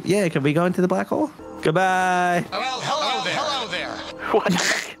yeah. Can we go into the black hole? Goodbye. Well, hello there. Hello there.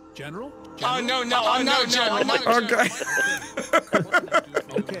 What? General? Oh, no, I'm not General. Okay.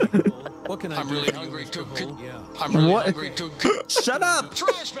 Okay. What can I I'm do really for you, hungry, Mr. too. Hull? Yeah. I'm really What? hungry too. Shut up.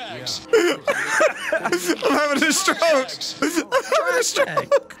 Trash bags. I'm having a stroke. I'm having a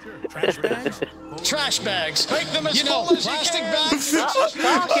stroke. Trash bags? Trash bags. Make them as full as plastic bags. Stop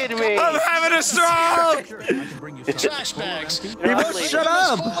talking to me. I'm having a stroke. I can bring you some. Trash bags. People, shut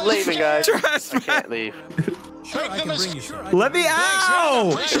up. I'm leaving, guys. Trash I can't leave. Sure, I them can as- bring you some. Let me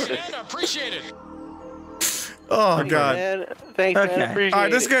out. Appreciate it. Oh god. Man, thanks, Okay. man. Appreciate All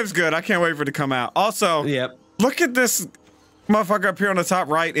right, this it. game's good. I can't wait for it to come out. Also, Yep. look at this motherfucker up here on the top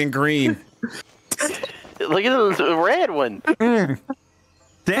right in green. Look at the red one.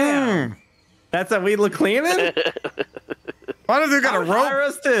 Damn. That's how we look cleaning? Why does he got a rope?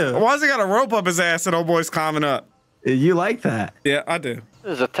 Pyros too. Why has he got a rope up his ass and old boy's climbing up? You like that? Yeah, I do.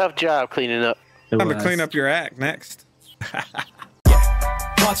 This is a tough job cleaning up. Time to clean up your act next.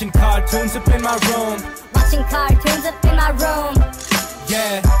 Watching cartoons up in my room. Watching cartoons up in my room.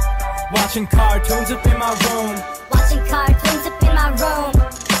 Yeah. Watching cartoons up in my room. Watching cartoons up in my room.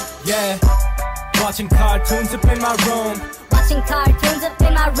 Yeah. Watching cartoons up in my room. Watching cartoons up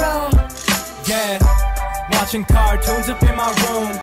in my room. Yeah. Watching cartoons up in my room.